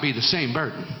may not be the same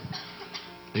burden.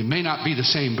 They may not be the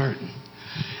same burden.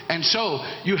 And so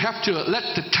you have to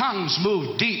let the tongues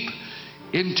move deep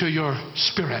into your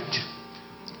spirit.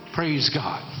 Praise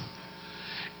God.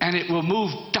 And it will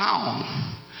move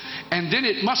down. And then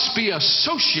it must be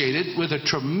associated with a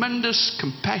tremendous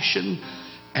compassion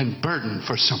and burden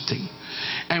for something.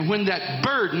 And when that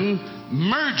burden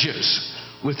merges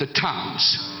with the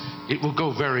tongues, it will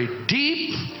go very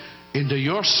deep into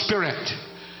your spirit.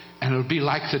 And it'll be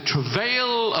like the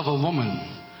travail of a woman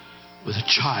with a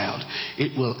child.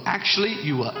 You will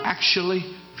actually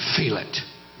feel it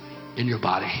in your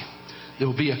body. There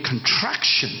will be a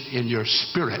contraction in your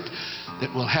spirit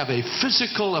that will have a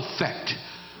physical effect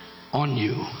on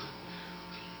you.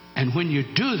 And when you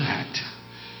do that,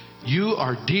 you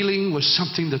are dealing with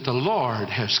something that the Lord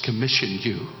has commissioned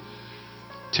you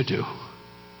to do.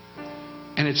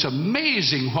 And it's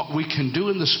amazing what we can do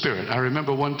in the Spirit. I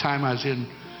remember one time I was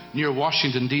near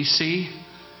Washington, D.C.,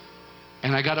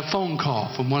 and I got a phone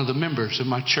call from one of the members of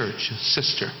my church, a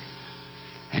sister.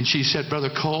 And she said, Brother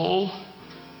Cole,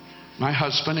 my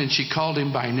husband, and she called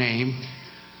him by name.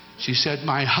 She said,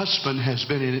 my husband has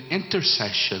been in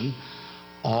intercession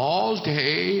all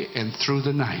day and through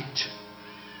the night.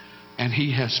 And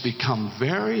he has become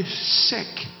very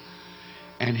sick.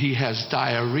 And he has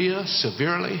diarrhea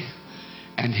severely.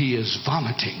 And he is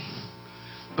vomiting.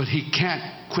 But he can't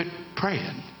quit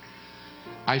praying.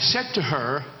 I said to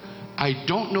her, I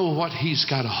don't know what he's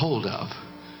got a hold of,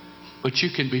 but you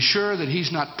can be sure that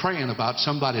he's not praying about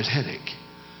somebody's headache.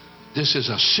 This is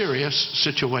a serious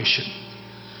situation,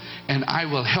 and I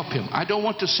will help him. I don't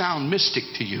want to sound mystic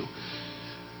to you,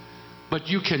 but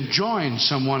you can join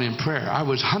someone in prayer. I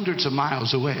was hundreds of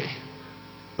miles away,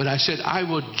 but I said I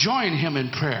will join him in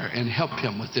prayer and help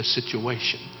him with this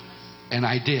situation, and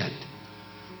I did.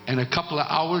 And a couple of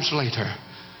hours later,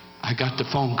 I got the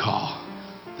phone call.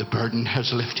 The burden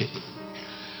has lifted.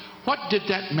 What did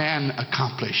that man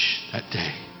accomplish that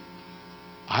day?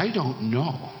 I don't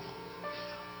know.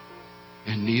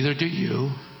 And neither do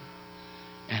you.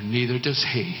 And neither does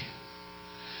he.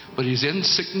 But he's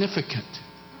insignificant.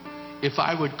 If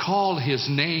I would call his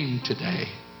name today,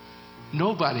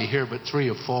 nobody here but 3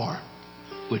 or 4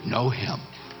 would know him.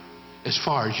 As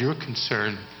far as you're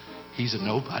concerned, he's a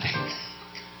nobody.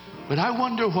 But I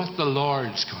wonder what the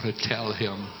Lord's going to tell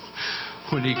him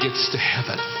when he gets to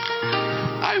heaven.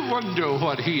 I wonder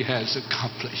what he has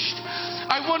accomplished.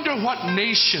 I wonder what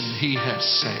nation he has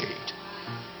saved.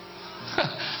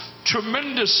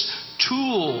 Tremendous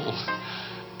tool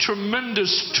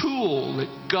that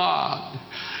God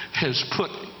has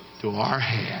put to our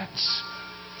hands.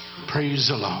 Praise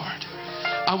the Lord.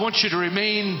 I want you to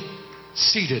remain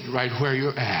seated right where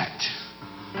you're at.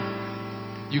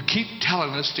 You keep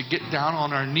telling us to get down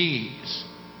on our knees.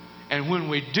 And when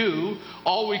we do,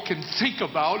 all we can think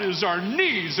about is our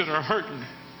knees that are hurting.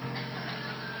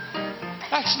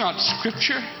 That's not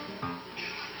Scripture.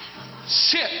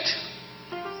 Sit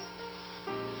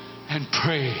and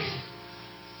pray.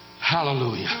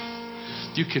 Hallelujah.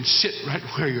 You can sit right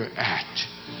where you're at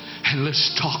and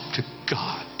let's talk to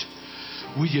God.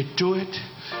 Will you do it?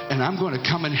 And I'm going to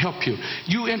come and help you.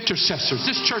 You intercessors,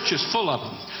 this church is full of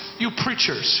them. You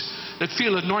preachers that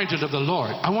feel anointed of the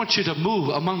Lord, I want you to move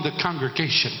among the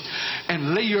congregation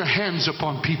and lay your hands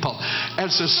upon people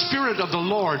as the Spirit of the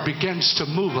Lord begins to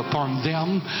move upon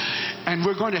them. And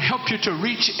we're going to help you to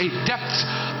reach a depth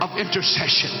of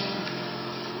intercession.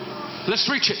 Let's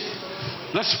reach it.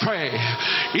 Let's pray.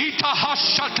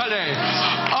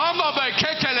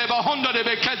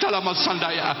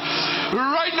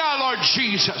 Right now, Lord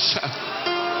Jesus.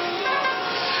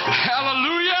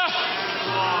 Hallelujah.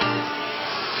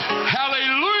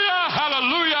 Hallelujah.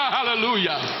 Hallelujah.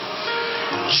 Hallelujah.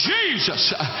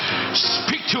 Jesus,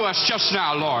 speak to us just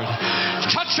now, Lord.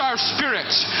 Touch our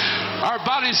spirits. Our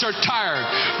bodies are tired.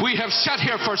 We have sat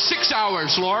here for 6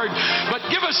 hours, Lord, but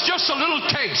give us just a little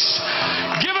taste.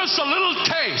 Give us a little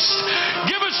taste.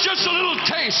 Give us just a little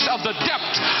taste of the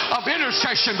depth of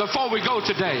intercession before we go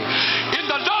today. In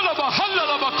the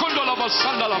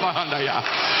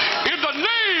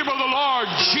name of the Lord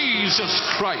Jesus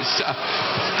Christ.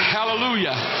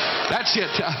 Hallelujah. That's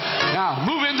it. Now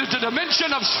move into the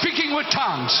dimension of speaking with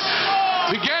tongues.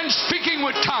 Begin speaking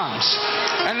with tongues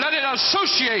and let it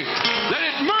associate, let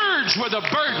it merge hundreds with a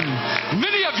burden.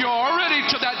 Many of you are already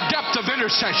to that depth of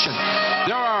intercession.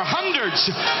 There are hundreds,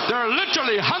 there are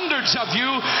literally hundreds of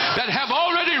you that have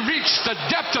already reached the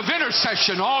depth of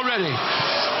intercession already.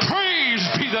 Praise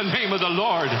be the name of the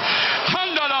Lord.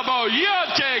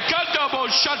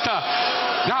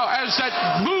 Now, as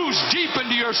that moves deep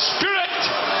into your spirit,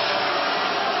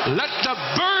 let the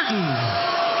burden,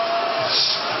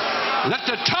 let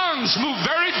the tongues move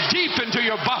very deep into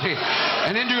your body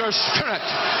and into your spirit.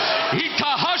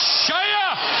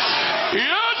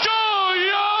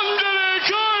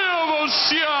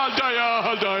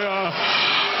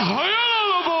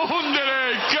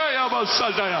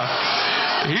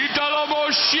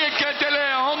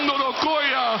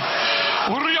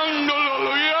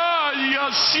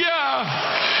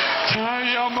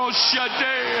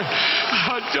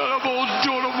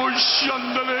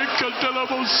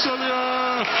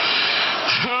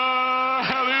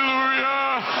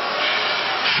 Hallelujah.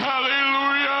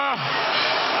 Hallelujah.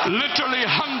 Literally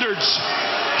hundreds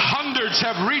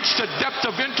have reached the depth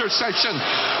of intercession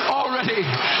already.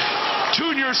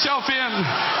 Tune yourself in.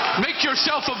 Make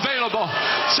yourself available.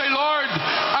 Say, Lord,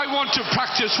 I want to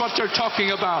practice what they're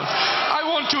talking about. I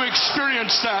want to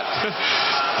experience that.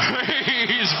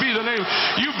 Praise be the name.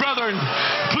 You brethren,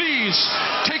 please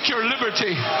take your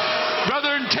liberty.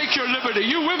 Brethren, take your liberty.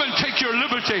 You women, take your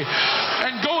liberty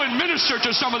and go and minister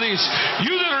to some of these.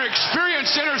 You that are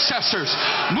experienced intercessors,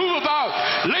 move about.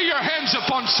 Lay your hands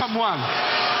upon someone.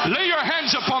 Lay your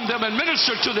hands upon them and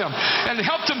minister to them and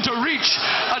help them to reach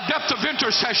a depth of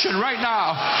intercession right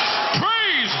now.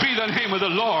 Praise be the name of the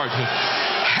Lord.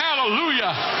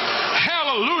 Hallelujah.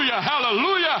 Hallelujah.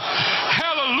 Hallelujah.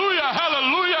 Hallelujah.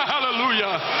 Hallelujah.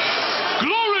 Hallelujah.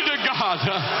 Glory to God.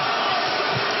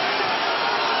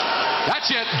 That's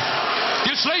it.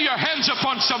 Just lay your hands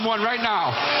upon someone right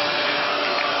now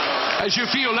as you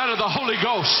feel led of the Holy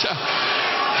Ghost.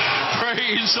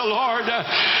 Praise the Lord.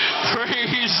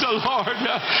 Praise the Lord.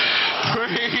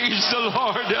 Praise the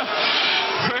Lord.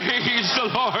 Praise the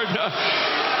Lord.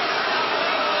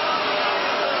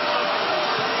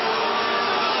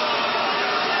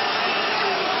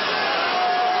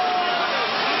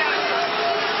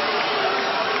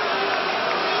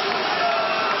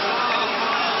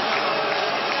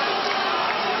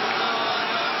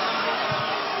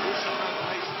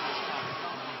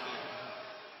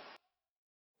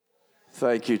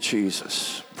 Thank you,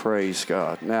 Jesus. Praise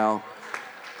God. Now,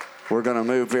 we're going to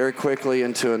move very quickly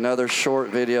into another short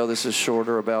video. This is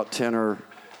shorter, about 10 or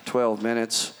 12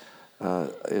 minutes.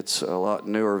 It's a lot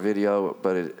newer video,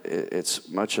 but it's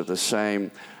much of the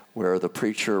same, where the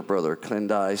preacher, Brother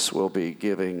Clendice, will be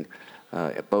giving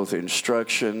both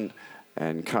instruction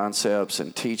and concepts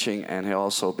and teaching, and he'll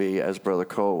also be, as Brother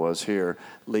Cole was here,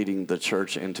 leading the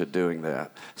church into doing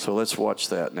that. So let's watch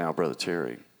that now, Brother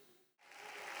Terry.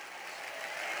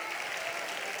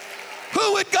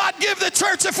 Who would God give the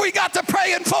church if we got to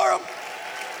praying for them?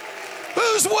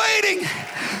 Who's waiting?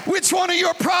 Which one of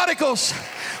your prodigals?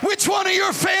 Which one of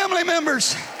your family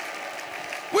members?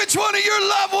 Which one of your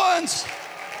loved ones?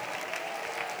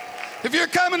 If you're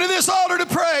coming to this altar to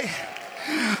pray,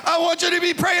 I want you to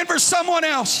be praying for someone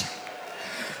else.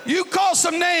 You call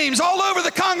some names all over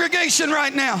the congregation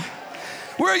right now,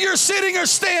 where you're sitting or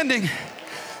standing.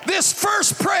 This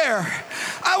first prayer,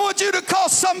 I want you to call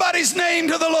somebody's name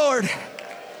to the Lord.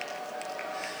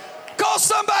 Call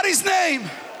somebody's name.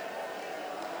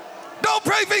 Don't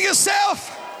pray for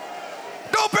yourself.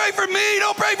 Don't pray for me.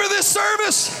 Don't pray for this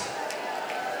service.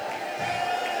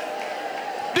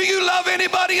 Do you love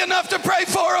anybody enough to pray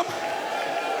for them?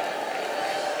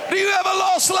 Do you have a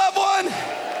lost loved one?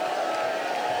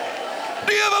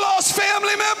 Do you have a lost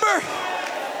family member?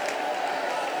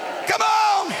 Come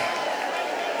on.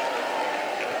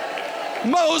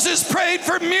 Moses prayed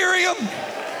for Miriam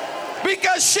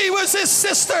because she was his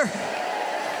sister.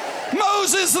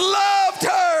 Moses loved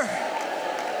her.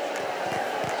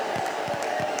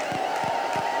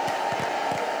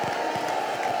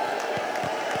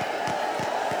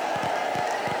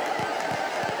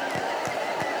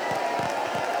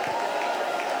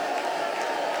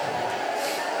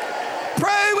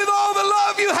 Pray with all the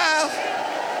love you have.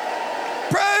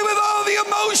 Pray with all the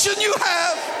emotion you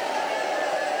have.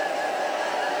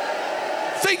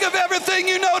 Think of everything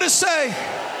you know to say.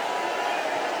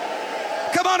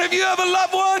 Come on, if you have a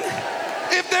loved one,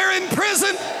 if they're in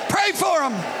prison, pray for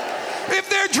them. If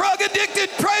they're drug addicted,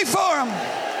 pray for them.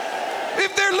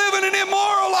 If they're living an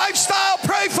immoral lifestyle,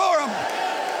 pray for them.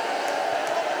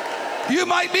 You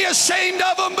might be ashamed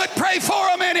of them, but pray for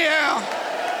them anyhow.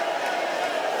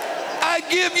 I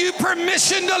give you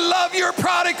permission to love your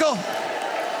prodigal.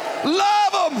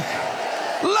 Love them.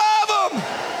 Love them.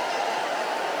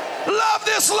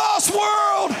 this lost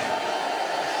world,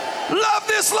 love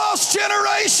this lost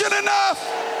generation enough.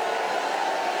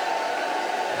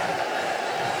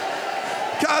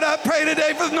 God, I pray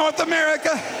today for North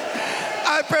America.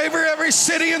 I pray for every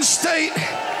city and state.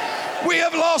 We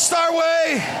have lost our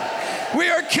way. We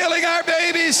are killing our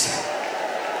babies.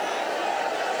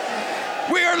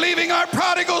 We are leaving our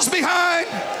prodigals behind.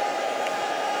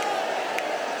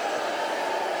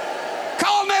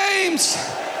 Call names.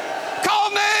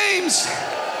 Call names.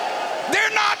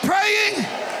 They're not praying.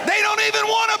 They don't even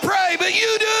want to pray, but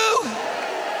you do.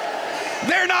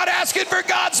 They're not asking for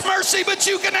God's mercy, but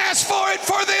you can ask for it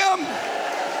for them.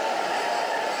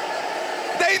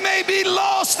 They may be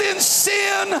lost in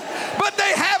sin, but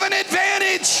they have an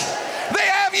advantage. They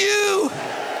have you.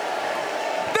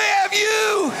 They have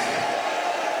you.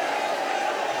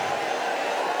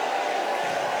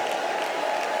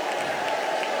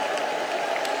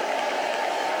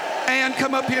 And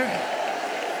come up here.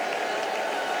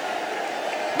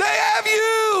 They have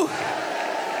you.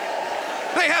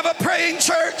 They have a praying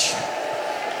church.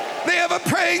 They have a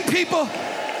praying people.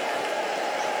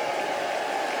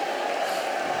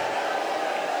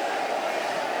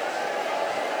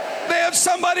 They have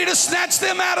somebody to snatch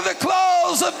them out of the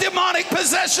claws of demonic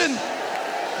possession.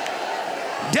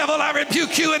 Devil, I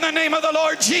rebuke you in the name of the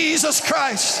Lord Jesus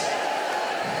Christ.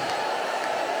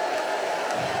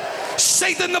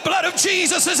 Satan, the blood of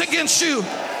Jesus is against you.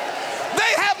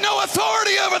 They have no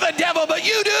authority over the devil, but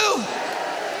you do.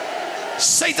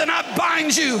 Satan, I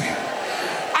bind you.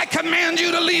 I command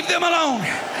you to leave them alone.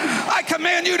 I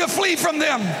command you to flee from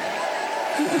them.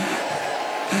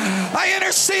 I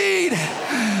intercede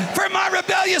for my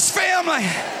rebellious family.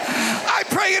 I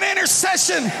pray an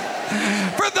intercession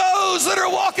for those that are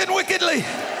walking wickedly.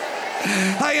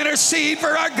 I intercede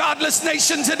for our godless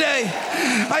nation today.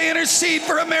 I intercede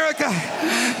for America.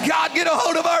 God, get a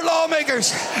hold of our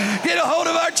lawmakers. Get a hold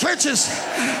of our churches.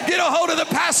 Get a hold of the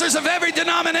pastors of every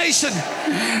denomination.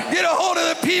 Get a hold of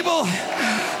the people,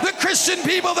 the Christian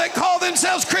people that call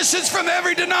themselves Christians from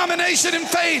every denomination and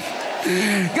faith.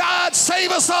 God,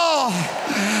 save us all.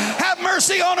 Have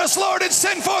mercy on us, Lord, and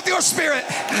send forth your Spirit.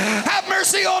 Have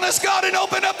mercy on us, God, and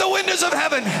open up the windows of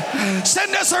heaven.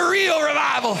 Send us a real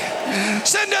revival.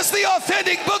 Send us the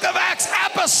authentic Book of Acts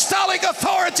apostolic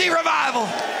authority revival.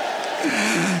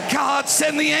 God,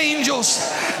 send the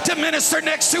angels to minister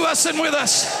next to us and with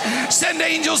us. Send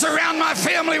angels around my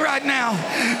family right now.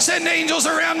 Send angels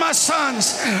around my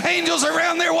sons. Angels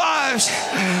around their wives.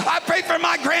 I pray for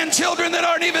my grandchildren that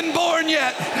aren't even born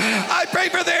yet. I pray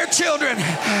for their children.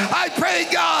 I pray,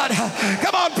 God,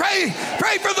 come on, pray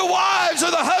for the wives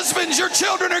or the husbands your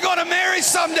children are going to marry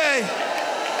someday.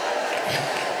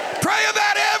 Pray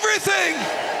about everything.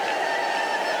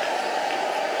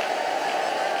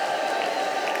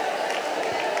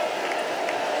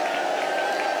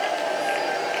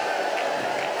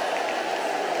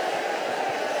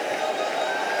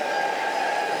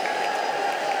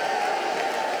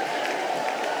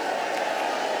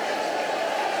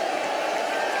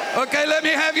 Okay, let me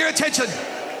have your attention.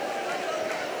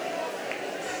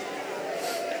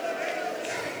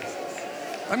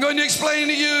 I'm going to explain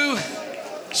to you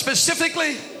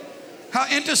specifically how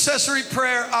intercessory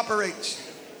prayer operates.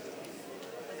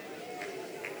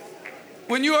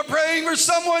 When you are praying for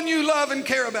someone you love and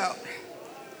care about,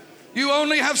 you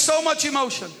only have so much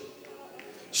emotion,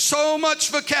 so much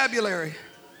vocabulary.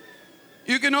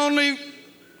 You can only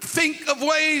think of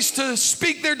ways to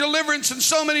speak their deliverance in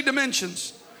so many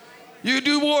dimensions. You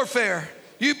do warfare.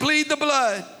 You plead the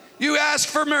blood. You ask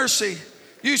for mercy.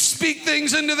 You speak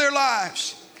things into their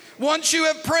lives. Once you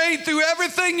have prayed through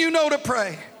everything you know to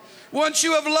pray, once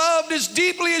you have loved as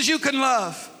deeply as you can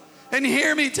love, and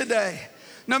hear me today,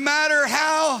 no matter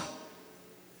how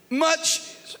much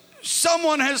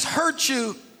someone has hurt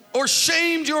you or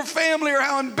shamed your family or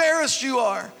how embarrassed you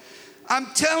are, I'm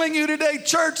telling you today,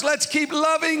 church, let's keep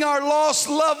loving our lost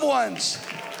loved ones.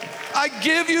 I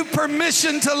give you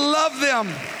permission to love them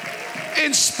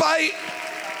in spite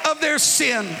of their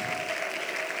sin.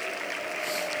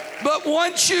 But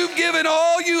once you've given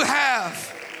all you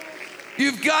have,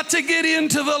 you've got to get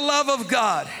into the love of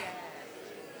God.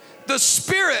 The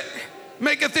Spirit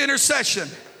maketh intercession.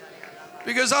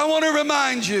 Because I want to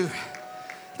remind you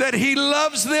that He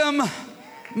loves them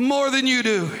more than you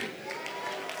do.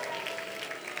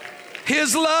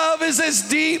 His love is as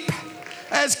deep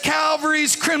as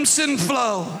Calvary's crimson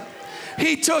flow.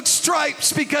 He took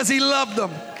stripes because He loved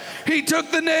them. He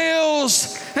took the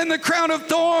nails and the crown of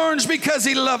thorns because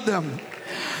He loved them.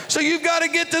 So you've got to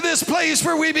get to this place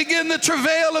where we begin the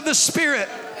travail of the Spirit.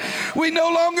 We no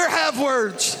longer have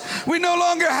words. We no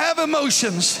longer have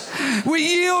emotions. We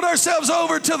yield ourselves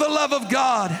over to the love of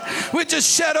God, which is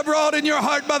shed abroad in your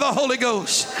heart by the Holy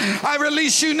Ghost. I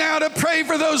release you now to pray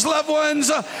for those loved ones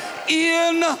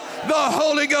in the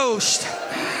Holy Ghost.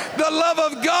 The love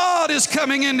of God is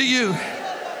coming into you.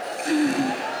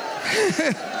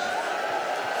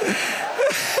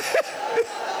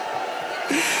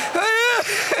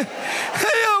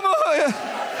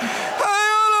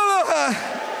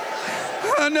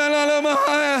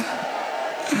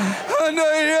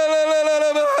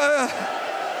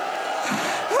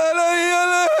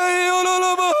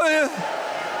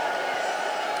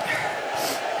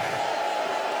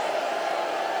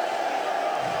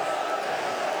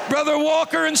 Brother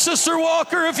Walker and Sister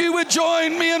Walker, if you would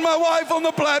join me and my wife on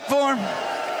the platform.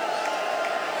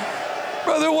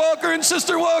 Brother Walker and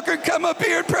Sister Walker, come up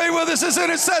here and pray with us as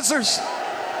intercessors.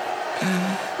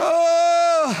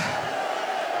 Oh.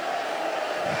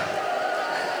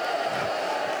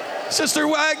 Sister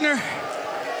Wagner,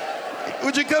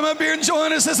 would you come up here and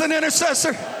join us as an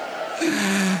intercessor?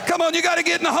 Come on, you got to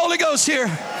get in the Holy Ghost here.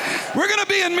 We're going to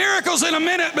be in miracles in a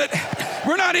minute, but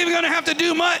we're not even going to have to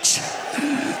do much.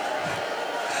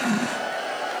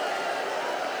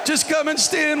 Just come and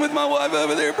stand with my wife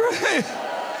over there. Pray.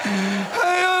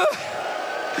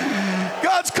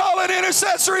 God's calling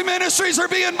intercessory ministries are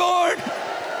being born.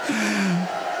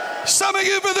 Some of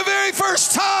you for the very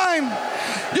first time,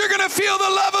 you're going to feel the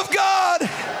love of God.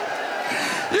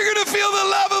 You're going to feel the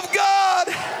love of God.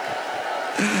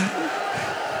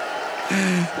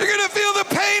 You're going to feel the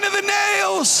pain of the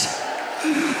nails,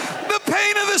 the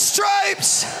pain of the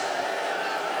stripes.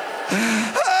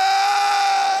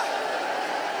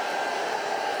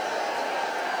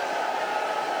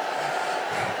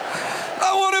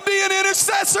 I want to be an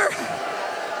intercessor.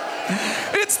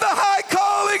 It's the high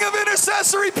calling of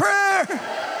intercessory prayer.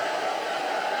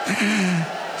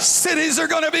 Cities are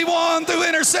going to be won through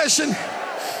intercession.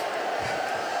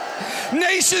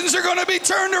 Nations are going to be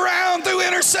turned around through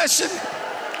intercession.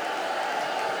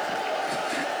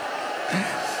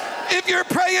 If you're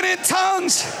praying in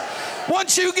tongues,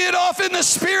 once you get off in the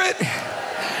Spirit,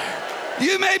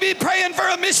 you may be praying for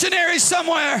a missionary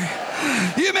somewhere.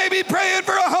 You may be praying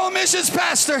for a home missions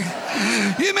pastor.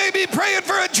 You may be praying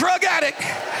for a drug addict.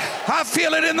 I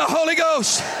feel it in the Holy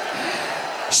Ghost.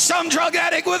 Some drug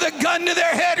addict with a gun to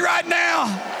their head right now.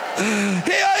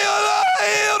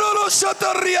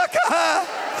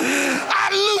 I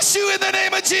loose you in the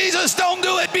name of Jesus. Don't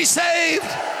do it. Be saved.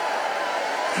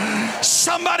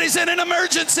 Somebody's in an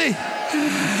emergency,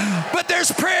 but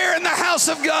there's prayer in the house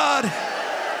of God.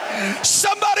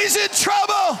 Somebody's in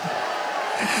trouble,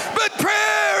 but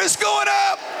prayer is going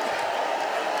up.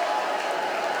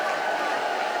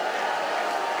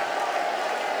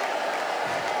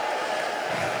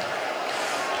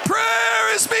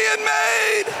 Prayer is being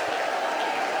made.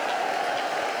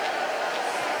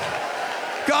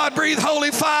 God, breathe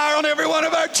holy fire on every one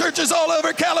of our churches all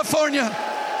over California.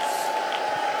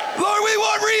 Lord, we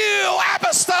want real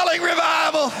apostolic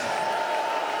revival.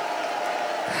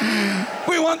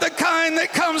 We want the kind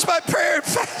that comes by prayer and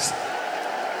fasting.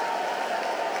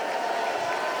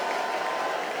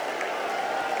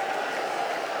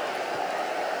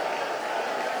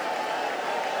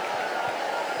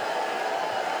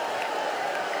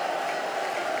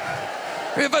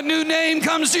 If a new name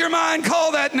comes to your mind,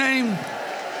 call that name.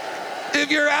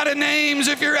 If you're out of names,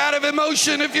 if you're out of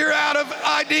emotion, if you're out of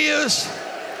ideas,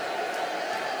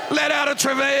 let out a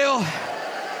travail.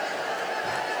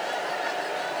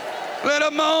 Let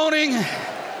a moaning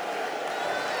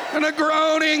and a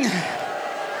groaning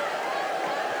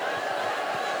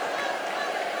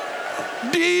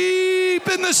deep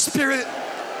in the Spirit.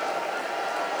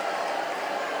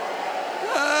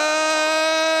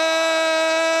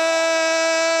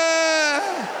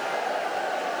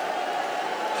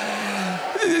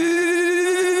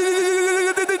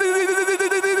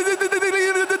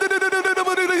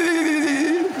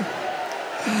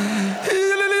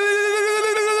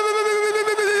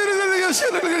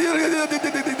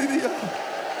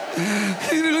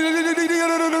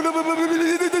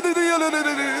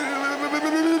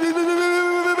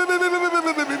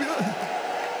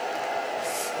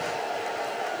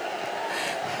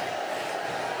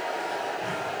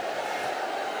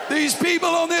 These people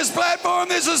on this platform,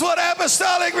 this is what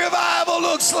apostolic revival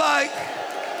looks like.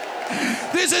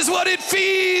 This is what it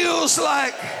feels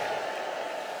like.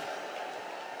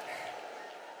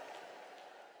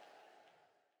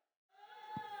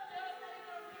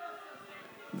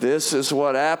 This is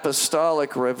what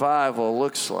apostolic revival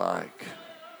looks like.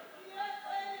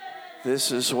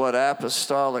 This is what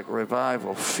apostolic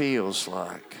revival feels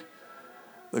like.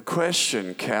 The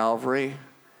question, Calvary,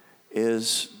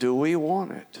 is do we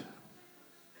want it?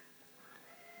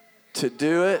 To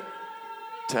do it,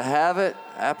 to have it,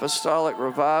 apostolic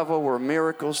revival where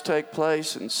miracles take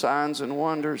place and signs and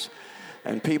wonders,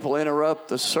 and people interrupt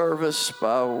the service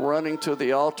by running to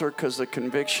the altar because the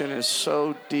conviction is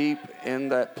so deep in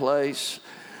that place,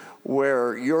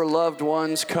 where your loved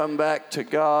ones come back to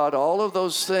God. All of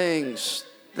those things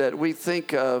that we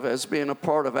think of as being a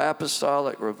part of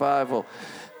apostolic revival,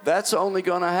 that's only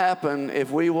going to happen if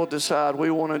we will decide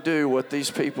we want to do what these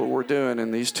people were doing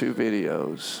in these 2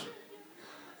 videos.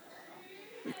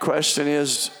 The question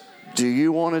is, do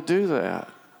you want to do that?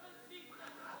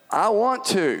 I want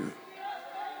to.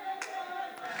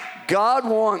 God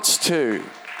wants to.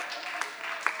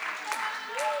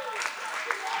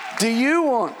 Do you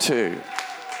want to?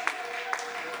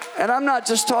 And I'm not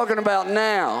just talking about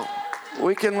now.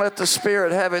 We can let the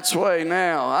Spirit have its way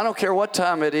now. I don't care what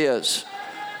time it is.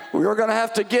 We're going to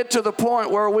have to get to the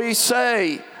point where we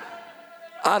say,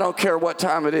 I don't care what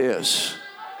time it is,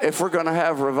 if we're going to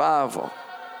have revival.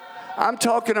 I'm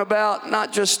talking about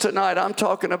not just tonight, I'm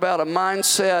talking about a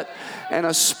mindset and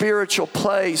a spiritual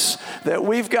place that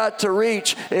we've got to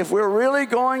reach if we're really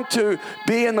going to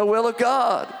be in the will of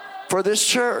God for this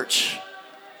church.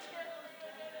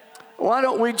 Why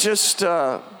don't we just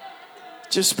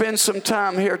spend some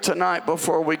time here tonight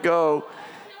before we go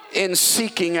in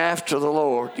seeking after the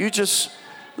Lord.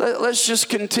 Let's just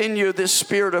continue this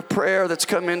spirit of prayer that's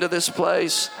come into this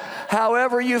place,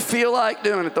 however you feel like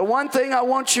doing it. The one thing I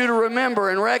want you to remember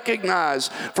and recognize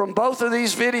from both of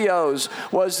these videos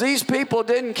was these people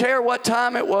didn't care what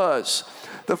time it was.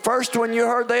 The first one you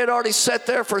heard, they had already sat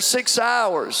there for 6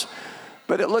 hours.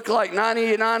 But it looked like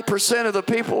 99% of the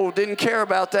people didn't care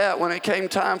about that when it came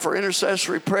time for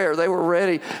intercessory prayer. They were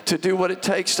ready to do what it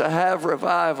takes to have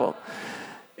revival.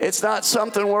 It's not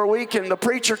something where the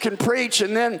preacher can preach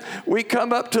and then we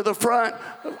come up to the front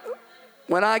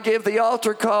when I give the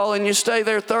altar call and you stay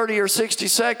there 30 or 60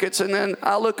 seconds and then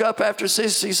I look up after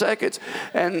 60 seconds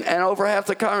and over half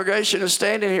the congregation is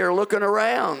standing here looking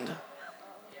around.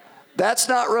 That's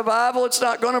not revival. It's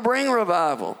not going to bring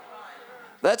revival.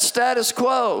 That's status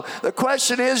quo. The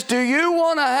question is, do you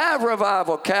want to have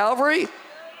revival, Calvary?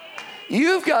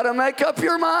 You've got to make up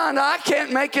your mind. I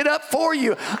can't make it up for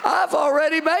you. I've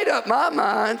already made up my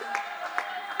mind.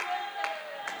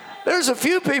 There's a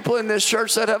few people in this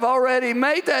church that have already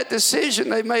made that decision.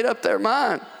 They've made up their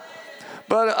mind.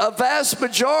 But a vast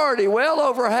majority, well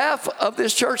over half of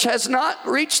this church has not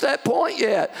reached that point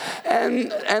yet.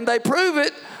 And they prove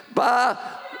it by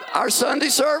our Sunday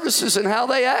services and how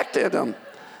they act in them.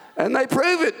 And they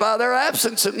prove it by their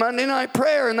absence at Monday night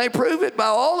prayer. And they prove it by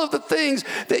all of the things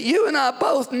that you and I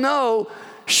both know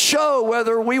show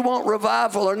whether we want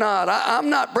revival or not. I'm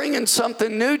not bringing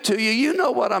something new to you. You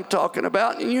know what I'm talking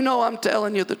about, and you know I'm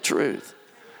telling you the truth.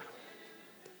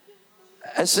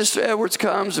 As Sister Edwards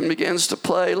comes and begins to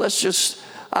play,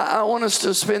 I want us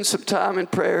to spend some time in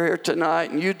prayer here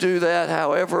tonight, and you do that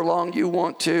however long you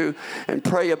want to, and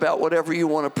pray about whatever you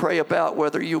want to pray about,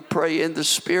 whether you pray in the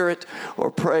Spirit or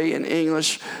pray in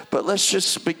English. But let's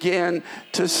just begin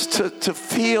to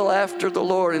feel after the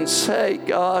Lord and say,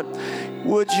 God,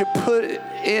 would you put it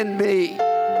in me?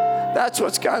 That's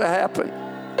what's got to happen.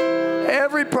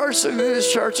 Every person in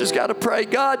this church has got to pray,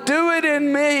 God, do it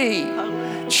in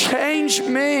me. Change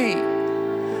me.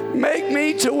 Make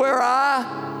me to where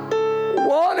I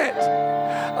want it.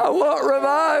 I want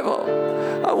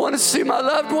revival. I want to see my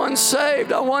loved ones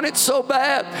saved. I want it so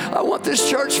bad. I want this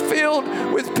church filled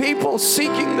with people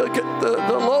seeking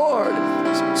the Lord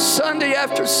Sunday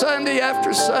after Sunday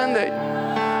after Sunday.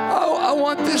 I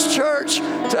want this church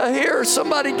to hear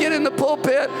somebody get in the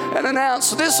pulpit and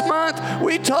announce, this month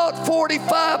we taught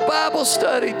 45 Bible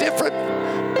study, different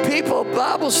people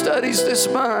Bible studies this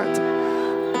month.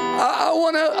 I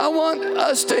want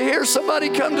us to hear somebody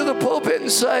come to the pulpit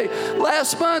and say,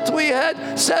 last month we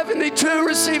had 72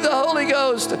 receive the Holy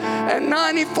Ghost and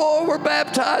 94 were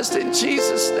baptized in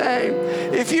Jesus' name.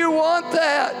 If you want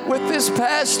that with this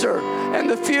pastor and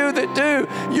the few that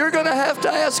do, you're going to have to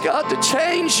ask God to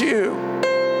change you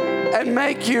and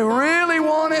make you really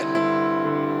want it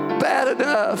bad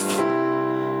enough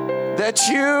that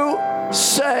you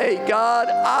say, God,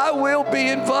 I will be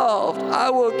involved. I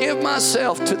will give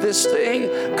myself to this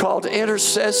thing called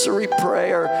intercessory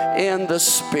prayer in the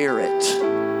Spirit.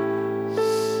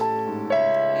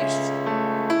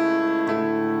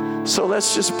 So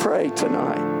let's just pray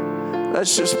tonight.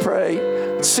 Let's just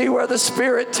pray. See where the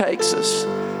Spirit takes us.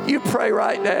 You pray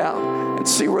right now. and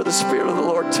see where the Spirit of the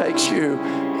Lord takes you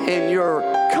in your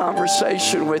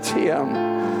conversation with Him.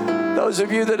 Those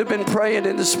of you that have been praying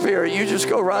in the Spirit, you just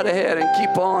go right ahead and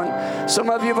keep on. Some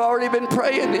of you have already been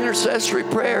praying intercessory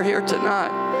prayer here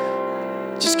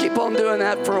tonight. Just keep on doing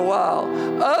that for a while.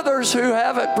 Others who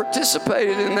haven't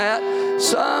participated in that,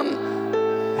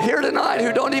 some here tonight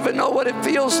who don't even know what it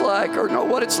feels like or know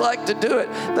what it's like to do it,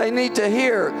 they need to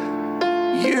hear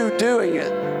you doing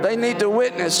it. They need to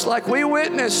witness, like we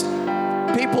witnessed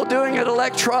people doing it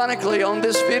electronically on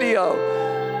this video.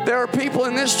 There are people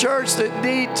in this church that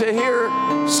need to hear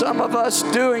some of us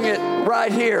doing it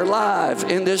right here, live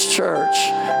in this church,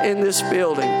 in this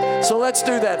building. So let's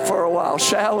do that for a while,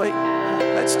 shall we?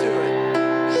 Let's do it.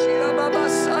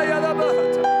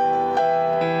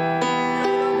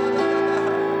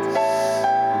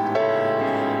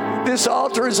 This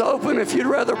altar is open. If you'd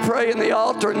rather pray in the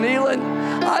altar kneeling,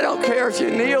 I don't care if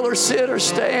you kneel or sit or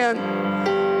stand.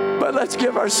 But let's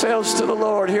give ourselves to the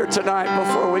Lord here tonight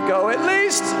before we go. At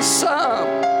least some.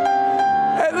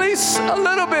 At least a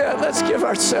little bit. Let's give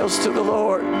ourselves to the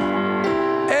Lord.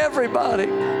 Everybody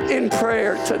in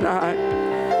prayer tonight.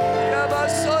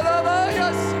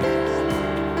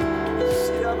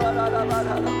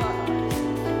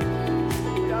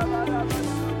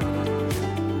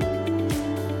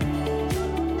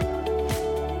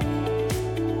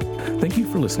 Thank you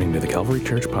for listening to the Calvary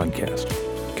Church Podcast.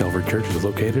 Calvary Church is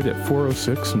located at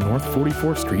 406 North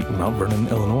 44th Street in Mount Vernon,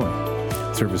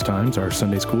 Illinois. Service times are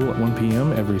Sunday school at 1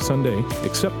 p.m. every Sunday,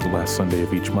 except the last Sunday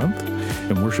of each month,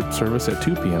 and worship service at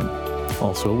 2 p.m.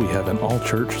 Also, we have an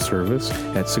all-church service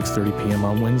at 6:30 p.m.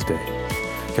 on Wednesday.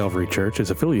 Calvary Church is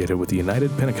affiliated with the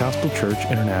United Pentecostal Church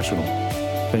International.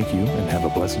 Thank you, and have a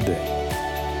blessed day.